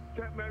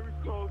 St. Mary's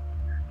closed.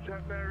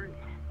 St. Mary's.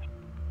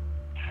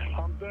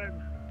 I'm dead.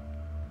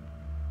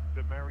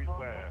 St. Mary's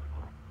where?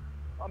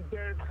 I'm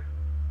dead.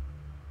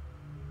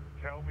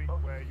 Tell me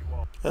where you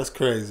are. That's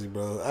crazy,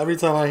 bro. Every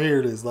time I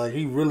hear this, like,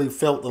 he really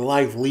felt the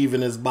life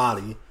leaving his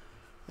body.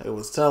 It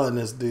was telling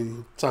this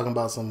dude, talking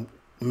about some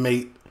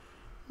mate.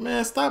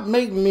 Man, stop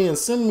mating me and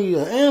send me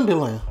an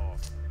ambulance.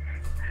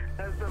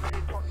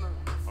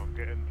 I'm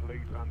getting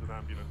police and an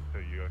ambulance to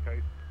you,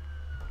 okay?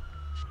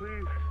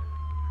 Please.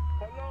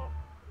 Hello?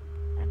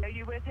 Are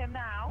you with him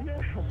now?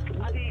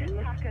 Are the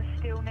attackers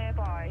still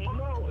nearby?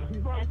 No, he's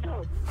by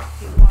himself.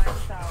 He's by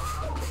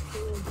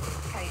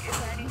himself. Okay, is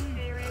there any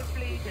serious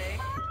bleeding?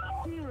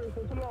 Serious,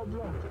 there's a lot of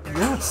blood.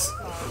 Yes. So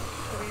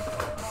we've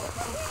got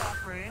multiple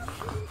staff rooms.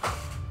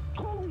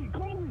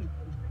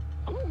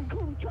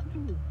 Kobe, chat to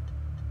me.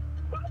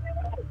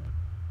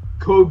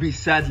 Kobe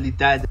sadly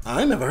died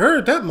I never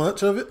heard that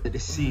much of it. at the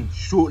scene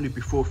shortly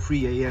before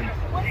 3 a.m.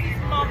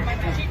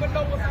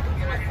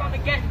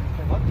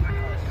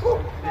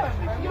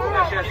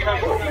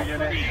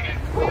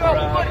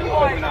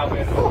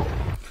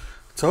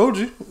 Told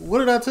you. What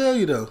did I tell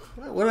you though?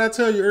 What did I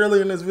tell you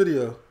earlier in this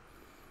video?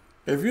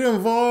 If you're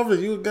involved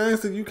and you're a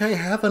gangster, you can't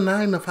have a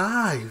 9 to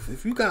 5.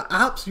 If you got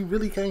ops, you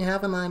really can't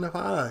have a 9 to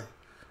 5.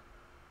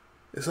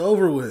 It's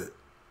over with.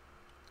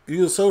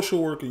 You a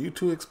social worker, you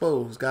too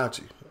exposed. Got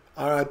you.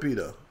 R.I.P.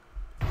 though.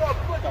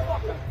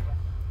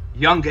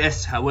 Young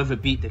S, however,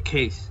 beat the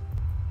case.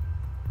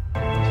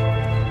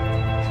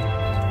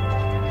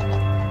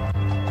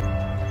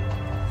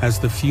 As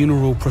the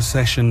funeral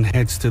procession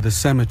heads to the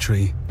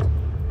cemetery,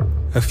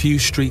 a few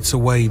streets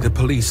away, the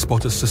police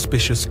spot a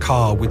suspicious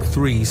car with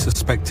 3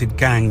 suspected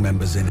gang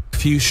members in it. A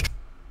few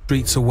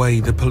streets away,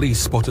 the police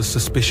spot a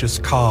suspicious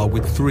car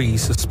with 3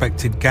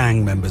 suspected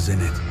gang members in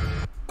it.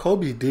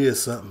 Kobe did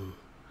something.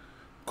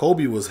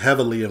 Kobe was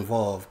heavily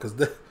involved because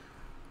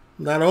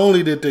not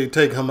only did they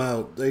take him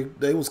out,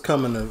 they was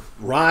coming to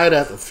ride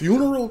at the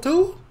funeral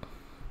too.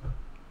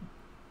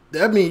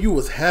 That means you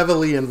was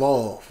heavily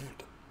involved.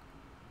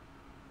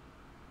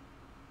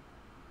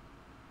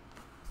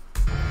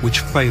 Which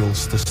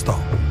fails to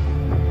stop.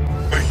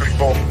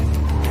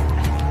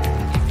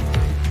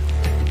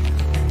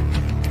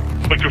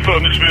 I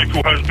confirm this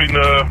vehicle has been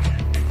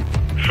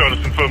shown as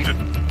confirmed it.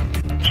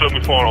 Show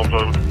me firearms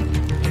over.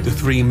 The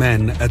 3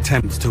 men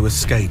attempt to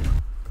escape.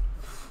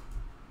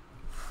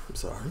 I'm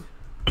sorry.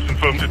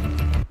 Confirmed it.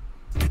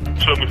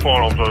 Show me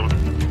firearms over.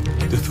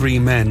 The 3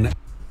 men.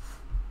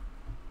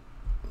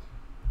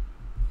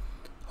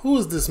 Who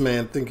does this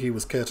man think he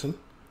was catching?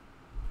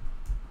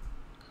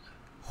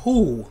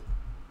 Who?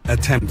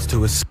 Attempts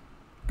to escape.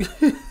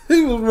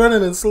 He was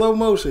running in slow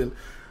motion.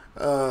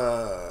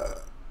 Come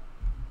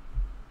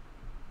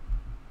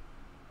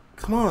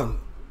on.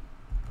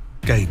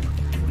 Escape.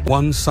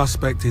 One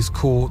suspect is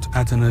caught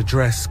at an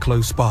address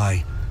close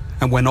by,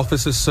 and when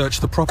officers search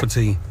the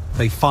property,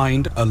 they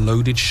find a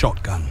loaded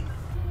shotgun.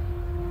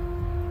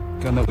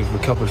 Gun that we've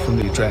recovered from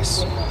the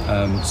address.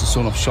 It's a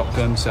sawn-off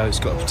shotgun, so it's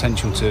got a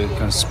potential to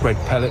kind of spread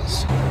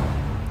pellets.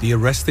 The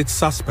arrested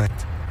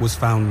suspect was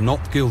found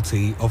not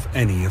guilty of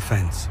any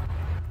offence.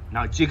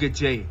 Now Jigga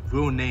J,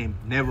 real name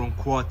Neron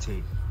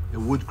Kwate, the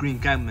Wood Green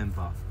gang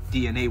member,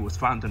 DNA was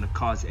found on the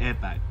car's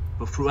airbag,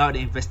 but throughout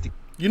the investigation...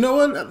 You know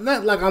what?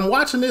 Like I'm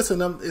watching this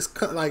and it's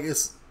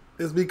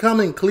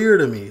becoming clear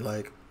to me.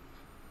 Like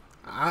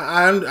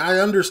I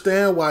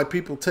understand why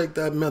people take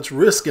that much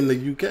risk in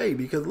the UK,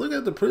 because look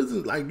at the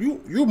prison. Like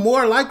you're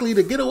more likely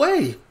to get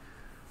away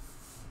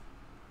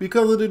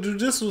because of the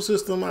judicial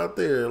system out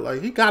there.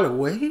 Like he got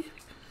away.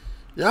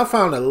 Y'all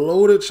found a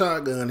loaded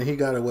shotgun and he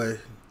got away.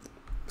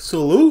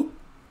 Salute.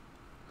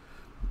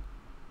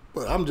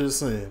 But I'm just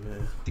saying, man.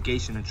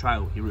 Investigation and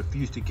trial, he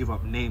refused to give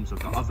up names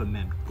of the other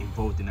men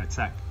involved in the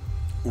attack.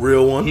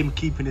 Real one. Him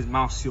keeping his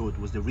mouth sealed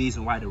was the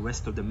reason why the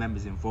rest of the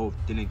members involved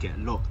didn't get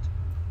locked,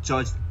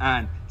 judged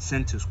and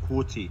sentenced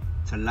Quarty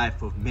to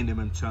life of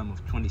minimum term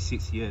of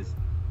 26 years.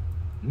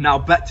 Now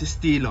back to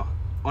Steeler.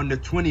 On the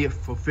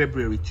 20th of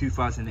February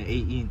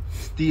 2018,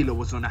 Steeler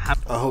was on a...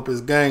 I hope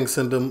his gang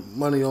send him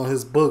money on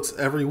his books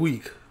every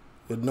week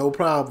with no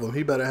problem.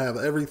 He better have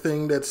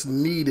everything that's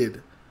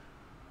needed.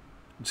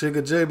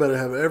 Jigga J better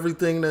have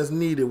everything that's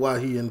needed while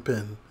he in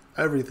pen.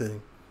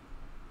 Everything.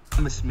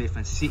 Hammersmith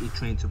and City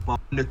train to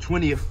Barking. On the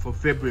 20th of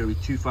February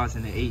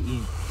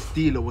 2018,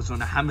 Steeler was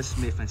on a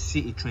Hammersmith and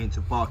City train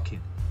to Barking.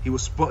 He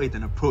was spotted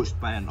and approached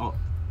by an op.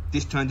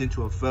 This turned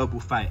into a verbal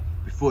fight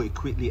before it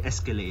quickly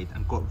escalated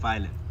and got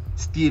violent.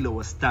 Steeler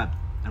was stabbed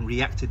and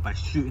reacted by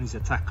shooting his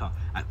attacker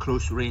at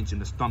close range in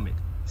the stomach.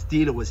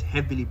 Steeler was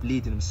heavily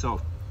bleeding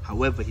himself.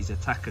 However, his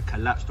attacker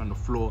collapsed on the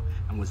floor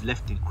and was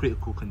left in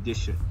critical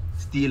condition.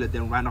 Steeler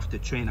then ran off the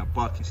train at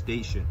Barking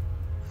Station.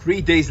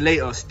 3 days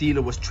later,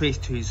 Steeler was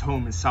traced to his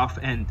home in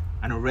Southend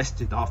and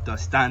arrested after a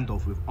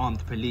standoff with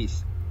armed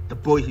police. The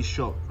boy he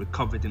shot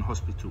recovered in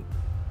hospital.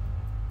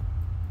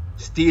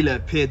 Steeler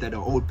appeared at the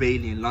Old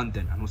Bailey in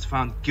London and was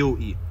found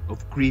guilty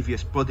of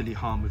grievous bodily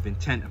harm with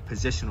intent and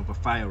possession of a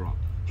firearm.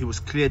 He was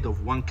cleared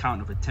of 1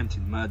 count of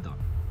attempted murder.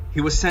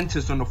 He was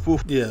sentenced on the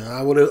 4th... Yeah,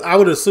 I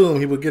would assume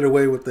he would get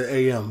away with the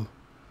AM,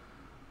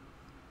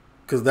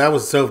 because that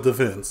was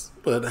self-defense.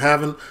 But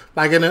having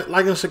like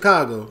in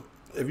Chicago,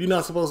 if you're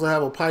not supposed to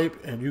have a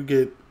pipe and you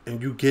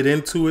get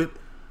into it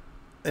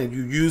and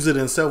you use it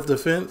in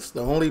self-defense,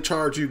 the only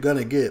charge you're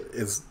gonna get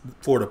is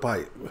for the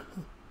pipe.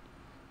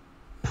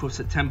 From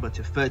September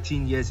to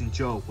 13 years in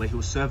jail, where he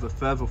will serve a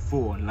further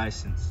 4 on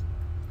license.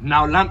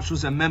 Now Lamps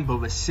was a member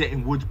of a set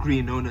in Wood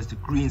Green known as the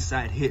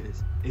Greenside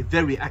Hitters, a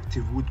very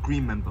active Wood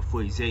Green member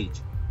for his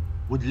age.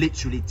 would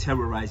literally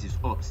terrorize his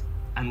ops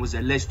and was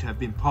alleged to have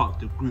been part of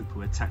the group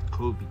who attacked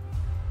Kobe.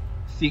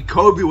 See,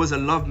 Kobe was a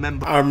loved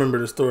member. I remember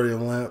the story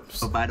of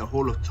Lamps. By the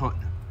whole of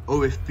Tottenham.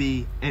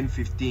 OFB,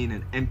 N15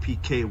 and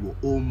MPK were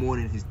all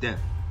mourning his death.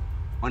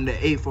 On the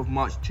 8th of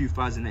March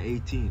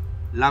 2018,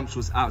 Lamps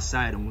was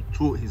outside and would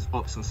taunt his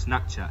ops on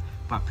Snapchat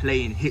by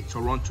playing Hit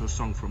Toronto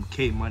song from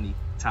K-Money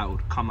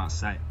titled Come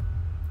Outside,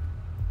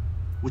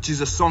 which is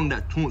a song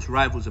that taunts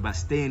rivals about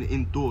staying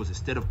indoors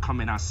instead of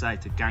coming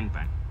outside to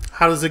gangbang.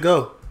 How does it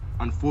go?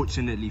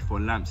 Unfortunately for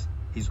Lamps,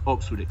 his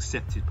ops would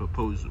accept his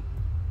proposal.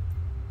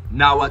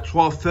 Now at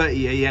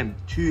 12:30 AM,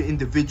 two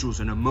individuals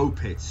on a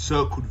moped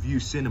circled View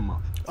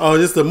Cinema. Oh,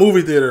 it's the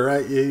movie theater,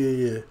 right?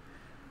 Yeah.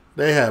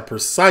 They had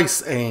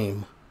precise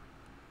aim,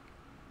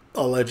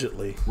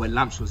 allegedly. Where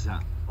Lamps was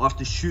at.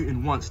 After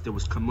shooting once, there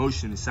was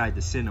commotion inside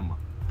the cinema.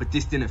 But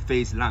this didn't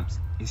faze Lamps.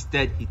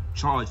 Instead, he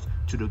charged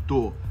to the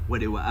door where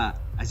they were at.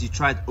 As he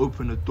tried to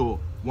open the door,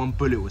 one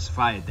bullet was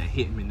fired that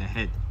hit him in the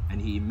head,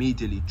 and he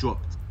immediately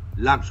dropped.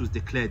 Lamps was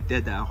declared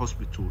dead at a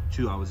hospital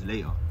 2 hours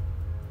later.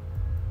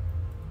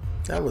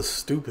 That was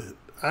stupid.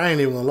 I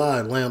ain't even gonna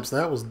lie, Lamps,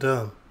 that was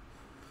dumb.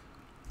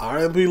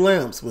 R&B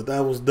Lamps, but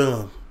that was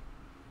dumb.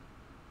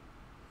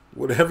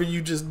 Whatever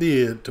you just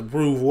did to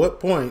prove what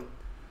point.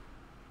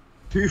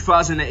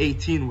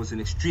 2018 was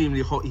an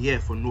extremely hot year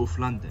for North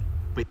London.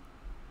 But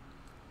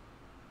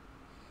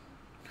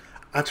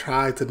I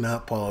tried to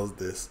not pause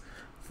this.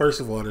 First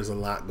of all, there's a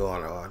lot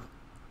going on.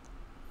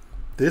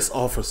 This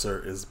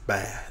officer is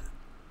bad.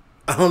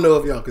 I don't know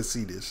if y'all can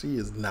see this. She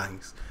is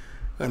nice.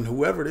 And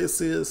whoever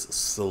this is,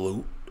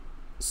 salute.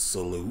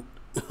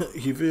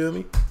 You feel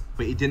me?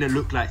 But it didn't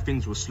look like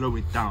things were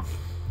slowing down.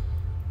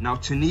 Now,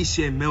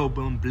 Tanisha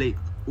Melbourne Blake,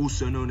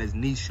 also known as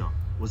Nisha,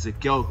 was a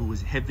girl who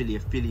was heavily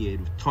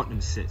affiliated with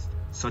Tottenham sets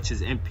such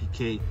as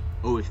MPK,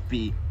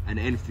 OFB, and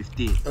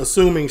N15.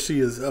 Assuming she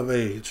is of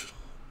age.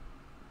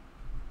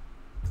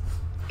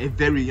 A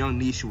very young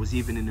Nisha was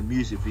even in a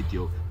music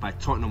video by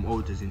Tottenham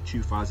Olders in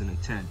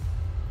 2010.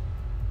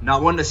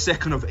 Now on the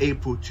 2nd of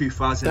April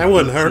 2018, that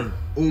wasn't her.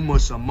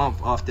 Almost a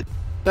month after.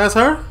 That's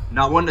her?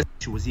 Now on the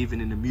she was even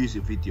in a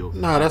music video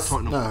by that's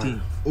Tottenham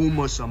team.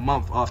 Almost a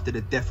month after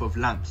the death of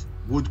Lamps,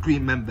 Wood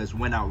Green members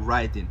went out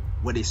riding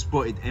where they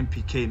spotted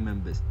MPK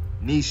members.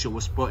 Nisha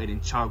was spotted in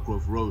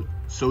Childgrove Road,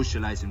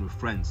 socializing with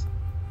friends.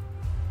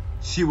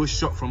 She was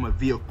shot from a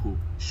vehicle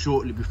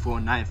shortly before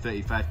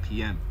 9:35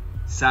 PM.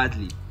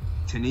 Sadly,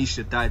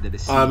 Tanisha died at the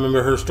scene. I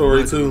remember her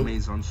story too.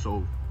 Remains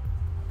unsolved.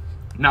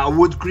 Now,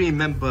 Wood Green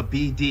member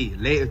BD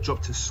later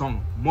dropped a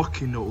song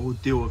mocking the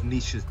ordeal of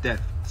Nisha's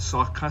death,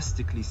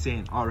 sarcastically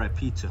saying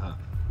RIP to her,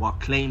 while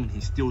claiming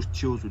he still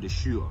chills with the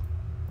shooter.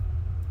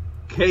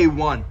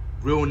 K1,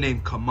 real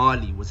name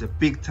Kamali, was a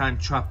big-time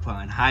trapper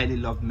and highly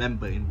loved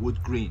member in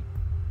Wood Green.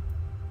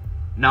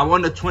 Now,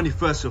 on the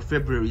 21st of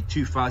February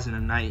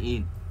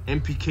 2019,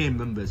 MPK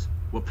members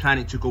were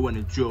planning to go on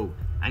a drill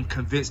and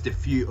convinced a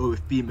few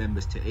OFB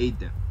members to aid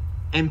them.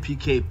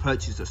 MPK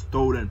purchased a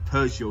stolen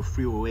Peugeot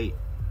 308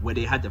 where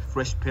they had a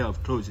fresh pair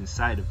of clothes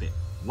inside of it,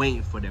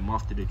 waiting for them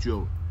after the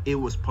drill. It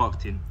was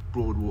parked in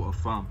Broadwater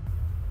Farm.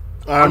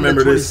 I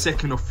remember this. On the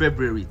 22nd of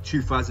February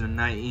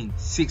 2019,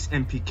 6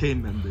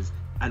 MPK members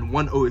and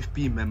 1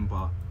 OFB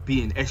member,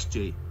 being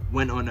SJ,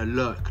 went on a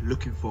lurk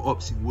looking for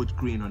ops in Wood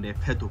Green on their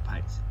pedal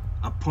bikes.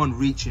 Upon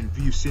reaching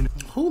View Cinema.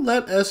 Who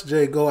let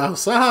SJ go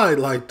outside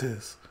like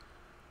this?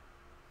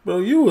 Bro,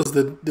 you was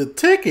the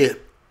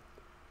ticket.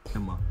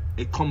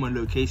 A common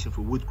location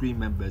for Wood Green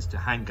members to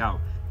hang out,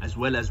 as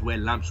well as where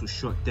Lamps was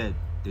shot dead.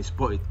 They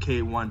spotted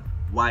K1,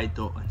 Y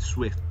Dot and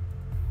Swift.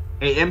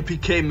 A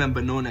MPK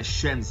member known as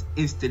Shems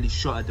instantly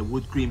shot at the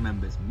Wood Green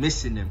members,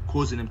 missing them,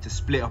 causing them to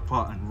split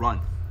apart and run.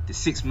 The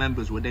 6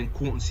 members were then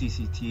caught on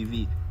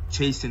CCTV,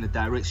 chasing the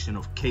direction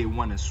of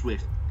K1 and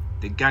Swift.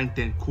 The gang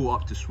then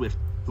caught up to Swift,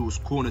 who was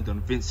cornered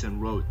on Vincent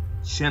Road.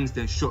 Shems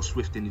then shot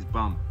Swift in his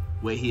bum,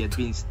 where he had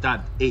been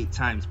stabbed 8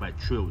 times by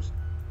Trills.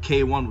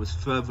 K1 was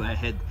further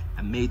ahead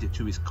and made it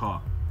to his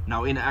car.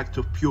 Now, in an act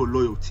of pure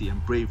loyalty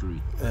and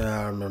bravery,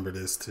 yeah, I remember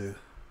this too.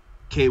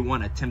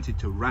 K1 attempted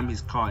to ram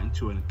his car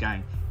into a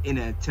gang in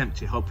an attempt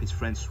to help his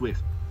friend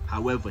Swift.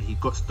 However, he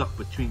got stuck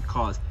between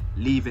cars,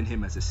 leaving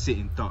him as a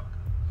sitting duck.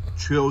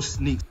 Trill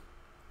sneaked.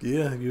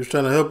 Yeah, you was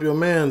trying to help your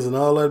mans and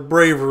all that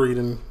bravery,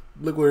 then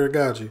look where it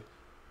got you.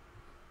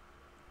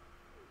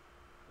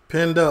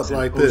 Pinned up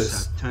like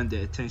this. Turned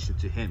their attention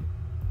to him.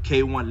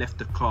 K1 left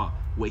the car,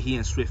 where he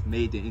and Swift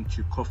made it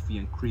into Coffee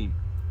and Cream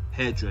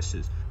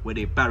hairdressers, where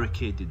they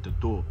barricaded the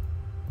door.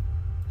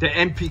 The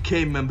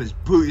MPK members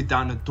booted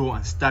down the door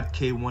and stabbed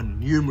K1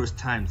 numerous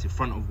times in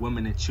front of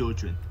women and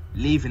children,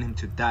 leaving him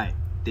to die.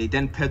 They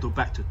then pedaled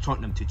back to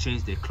Tottenham to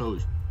change their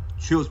clothes.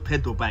 Trill's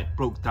pedal bike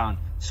broke down,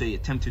 so he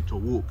attempted to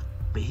walk,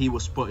 but he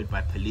was spotted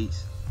by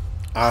police.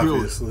 Obviously.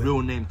 Trill's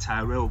real name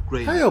Tyrell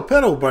Gray. How your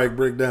pedal bike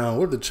break down?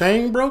 What, the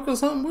chain broke or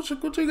something?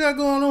 What you got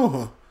going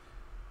on?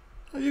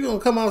 How you gonna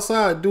come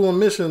outside doing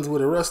missions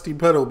with a rusty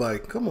pedal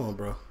bike? Come on,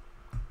 bro.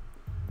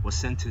 Was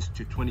sentenced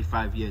to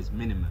 25 years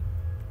minimum.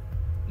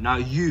 Now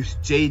youths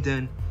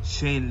Jaden,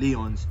 Shane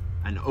Leons,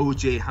 and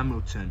O.J.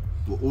 Hamilton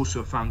were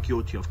also found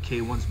guilty of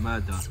K1's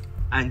murder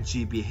and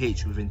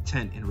GBH with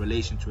intent in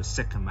relation to a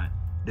second man.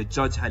 The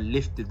judge had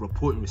lifted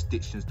reporting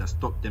restrictions that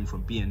stopped them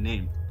from being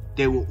named.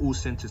 They were all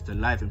sentenced to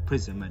life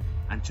imprisonment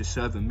and to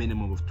serve a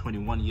minimum of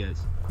 21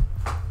 years.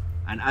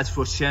 And as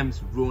for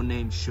Shem's real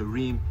name,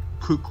 Shareem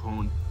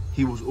Cookhorn,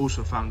 he was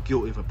also found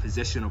guilty of a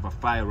possession of a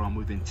firearm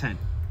with intent.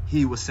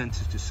 He was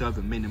sentenced to serve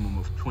a minimum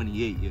of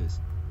 28 years.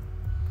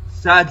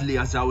 Sadly,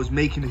 as I was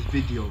making this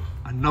video,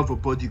 another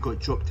body got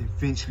dropped in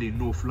Finchley,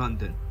 North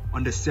London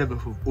on the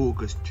 7th of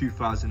August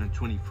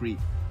 2023.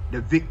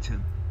 The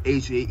victim,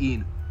 aged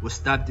 18, was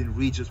stabbed in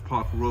Regent's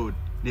Park Road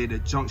near the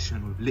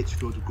junction with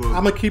Litchfield Grove.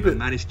 I'ma keep it. And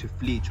managed to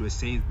flee to a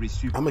Sainsbury's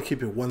super. I'm gonna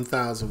keep it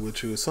 1,000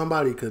 with you. If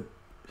somebody could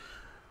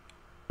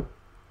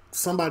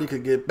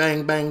get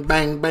bang, bang,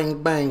 bang,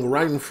 bang, bang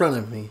right in front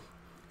of me,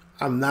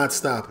 I'm not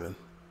stopping.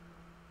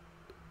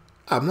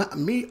 I'm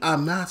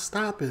not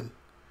stopping.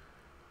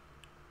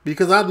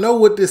 Because I know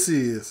what this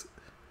is.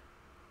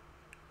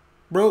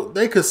 Bro,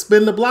 they could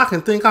spin the block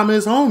and think I'm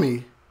his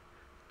homie.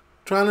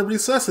 Trying to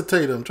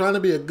resuscitate him. Trying to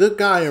be a good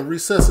guy and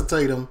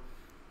resuscitate him.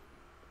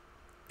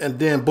 And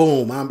then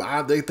boom,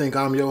 they think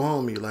I'm your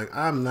homie. Like,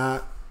 I'm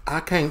not. I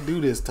can't do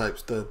this type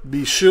stuff.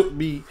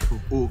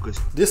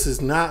 August. This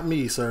is not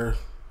me, sir.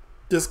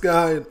 This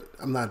guy,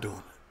 I'm not doing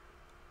it.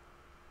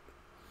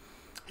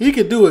 He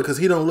could do it because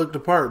he don't look the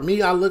part.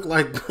 Me, I look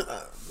like,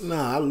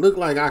 I look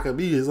like I could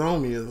be his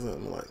homie or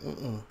something. Like,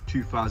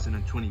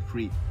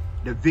 2023.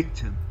 The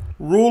victim.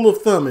 Rule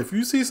of thumb, if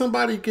you see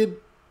somebody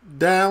get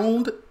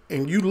downed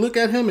and you look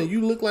at him and you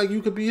look like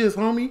you could be his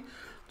homie,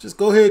 just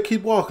go ahead and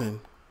keep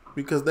walking.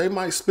 Because they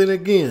might spin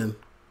again.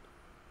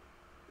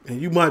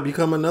 And you might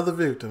become another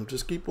victim.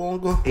 Just keep on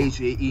going.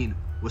 Age 18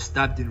 was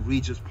stabbed in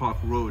Regent's Park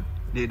Road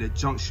near the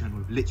junction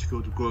with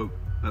Litchfield Grove,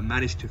 but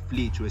managed to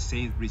flee to a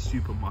Sainsbury's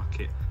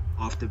supermarket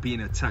after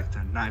being attacked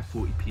at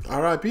 9:40 p.m.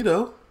 R.I.P.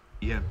 though.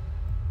 Yeah.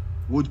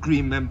 Wood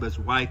Green members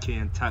YK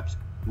and Taps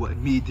were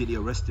immediately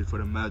arrested for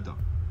the murder.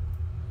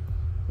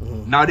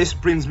 Now this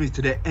brings me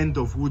to the end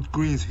of Wood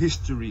Green's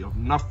history of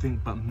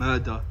nothing but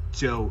murder,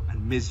 jail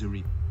and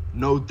misery.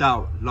 No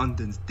doubt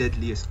London's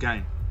deadliest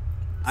gang.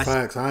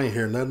 Facts, I ain't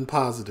hear nothing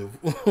positive.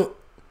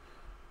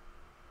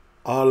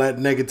 All that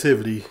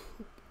negativity.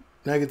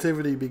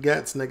 Negativity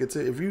begets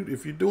negativity.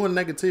 If you're doing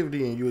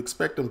negativity and you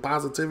expecting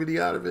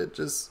positivity out of it,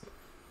 just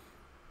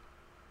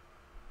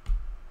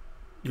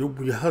you'll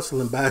be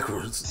hustling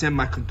backwards. Send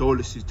my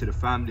condolences to the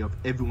family of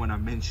everyone I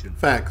mentioned.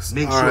 Facts.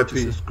 Make sure to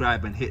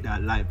subscribe and hit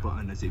that like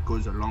button as it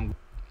goes along.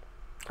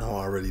 I've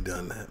already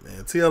done that,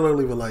 man. TLO,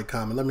 leave a like,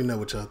 comment. Let me know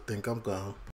what y'all think. I'm gone.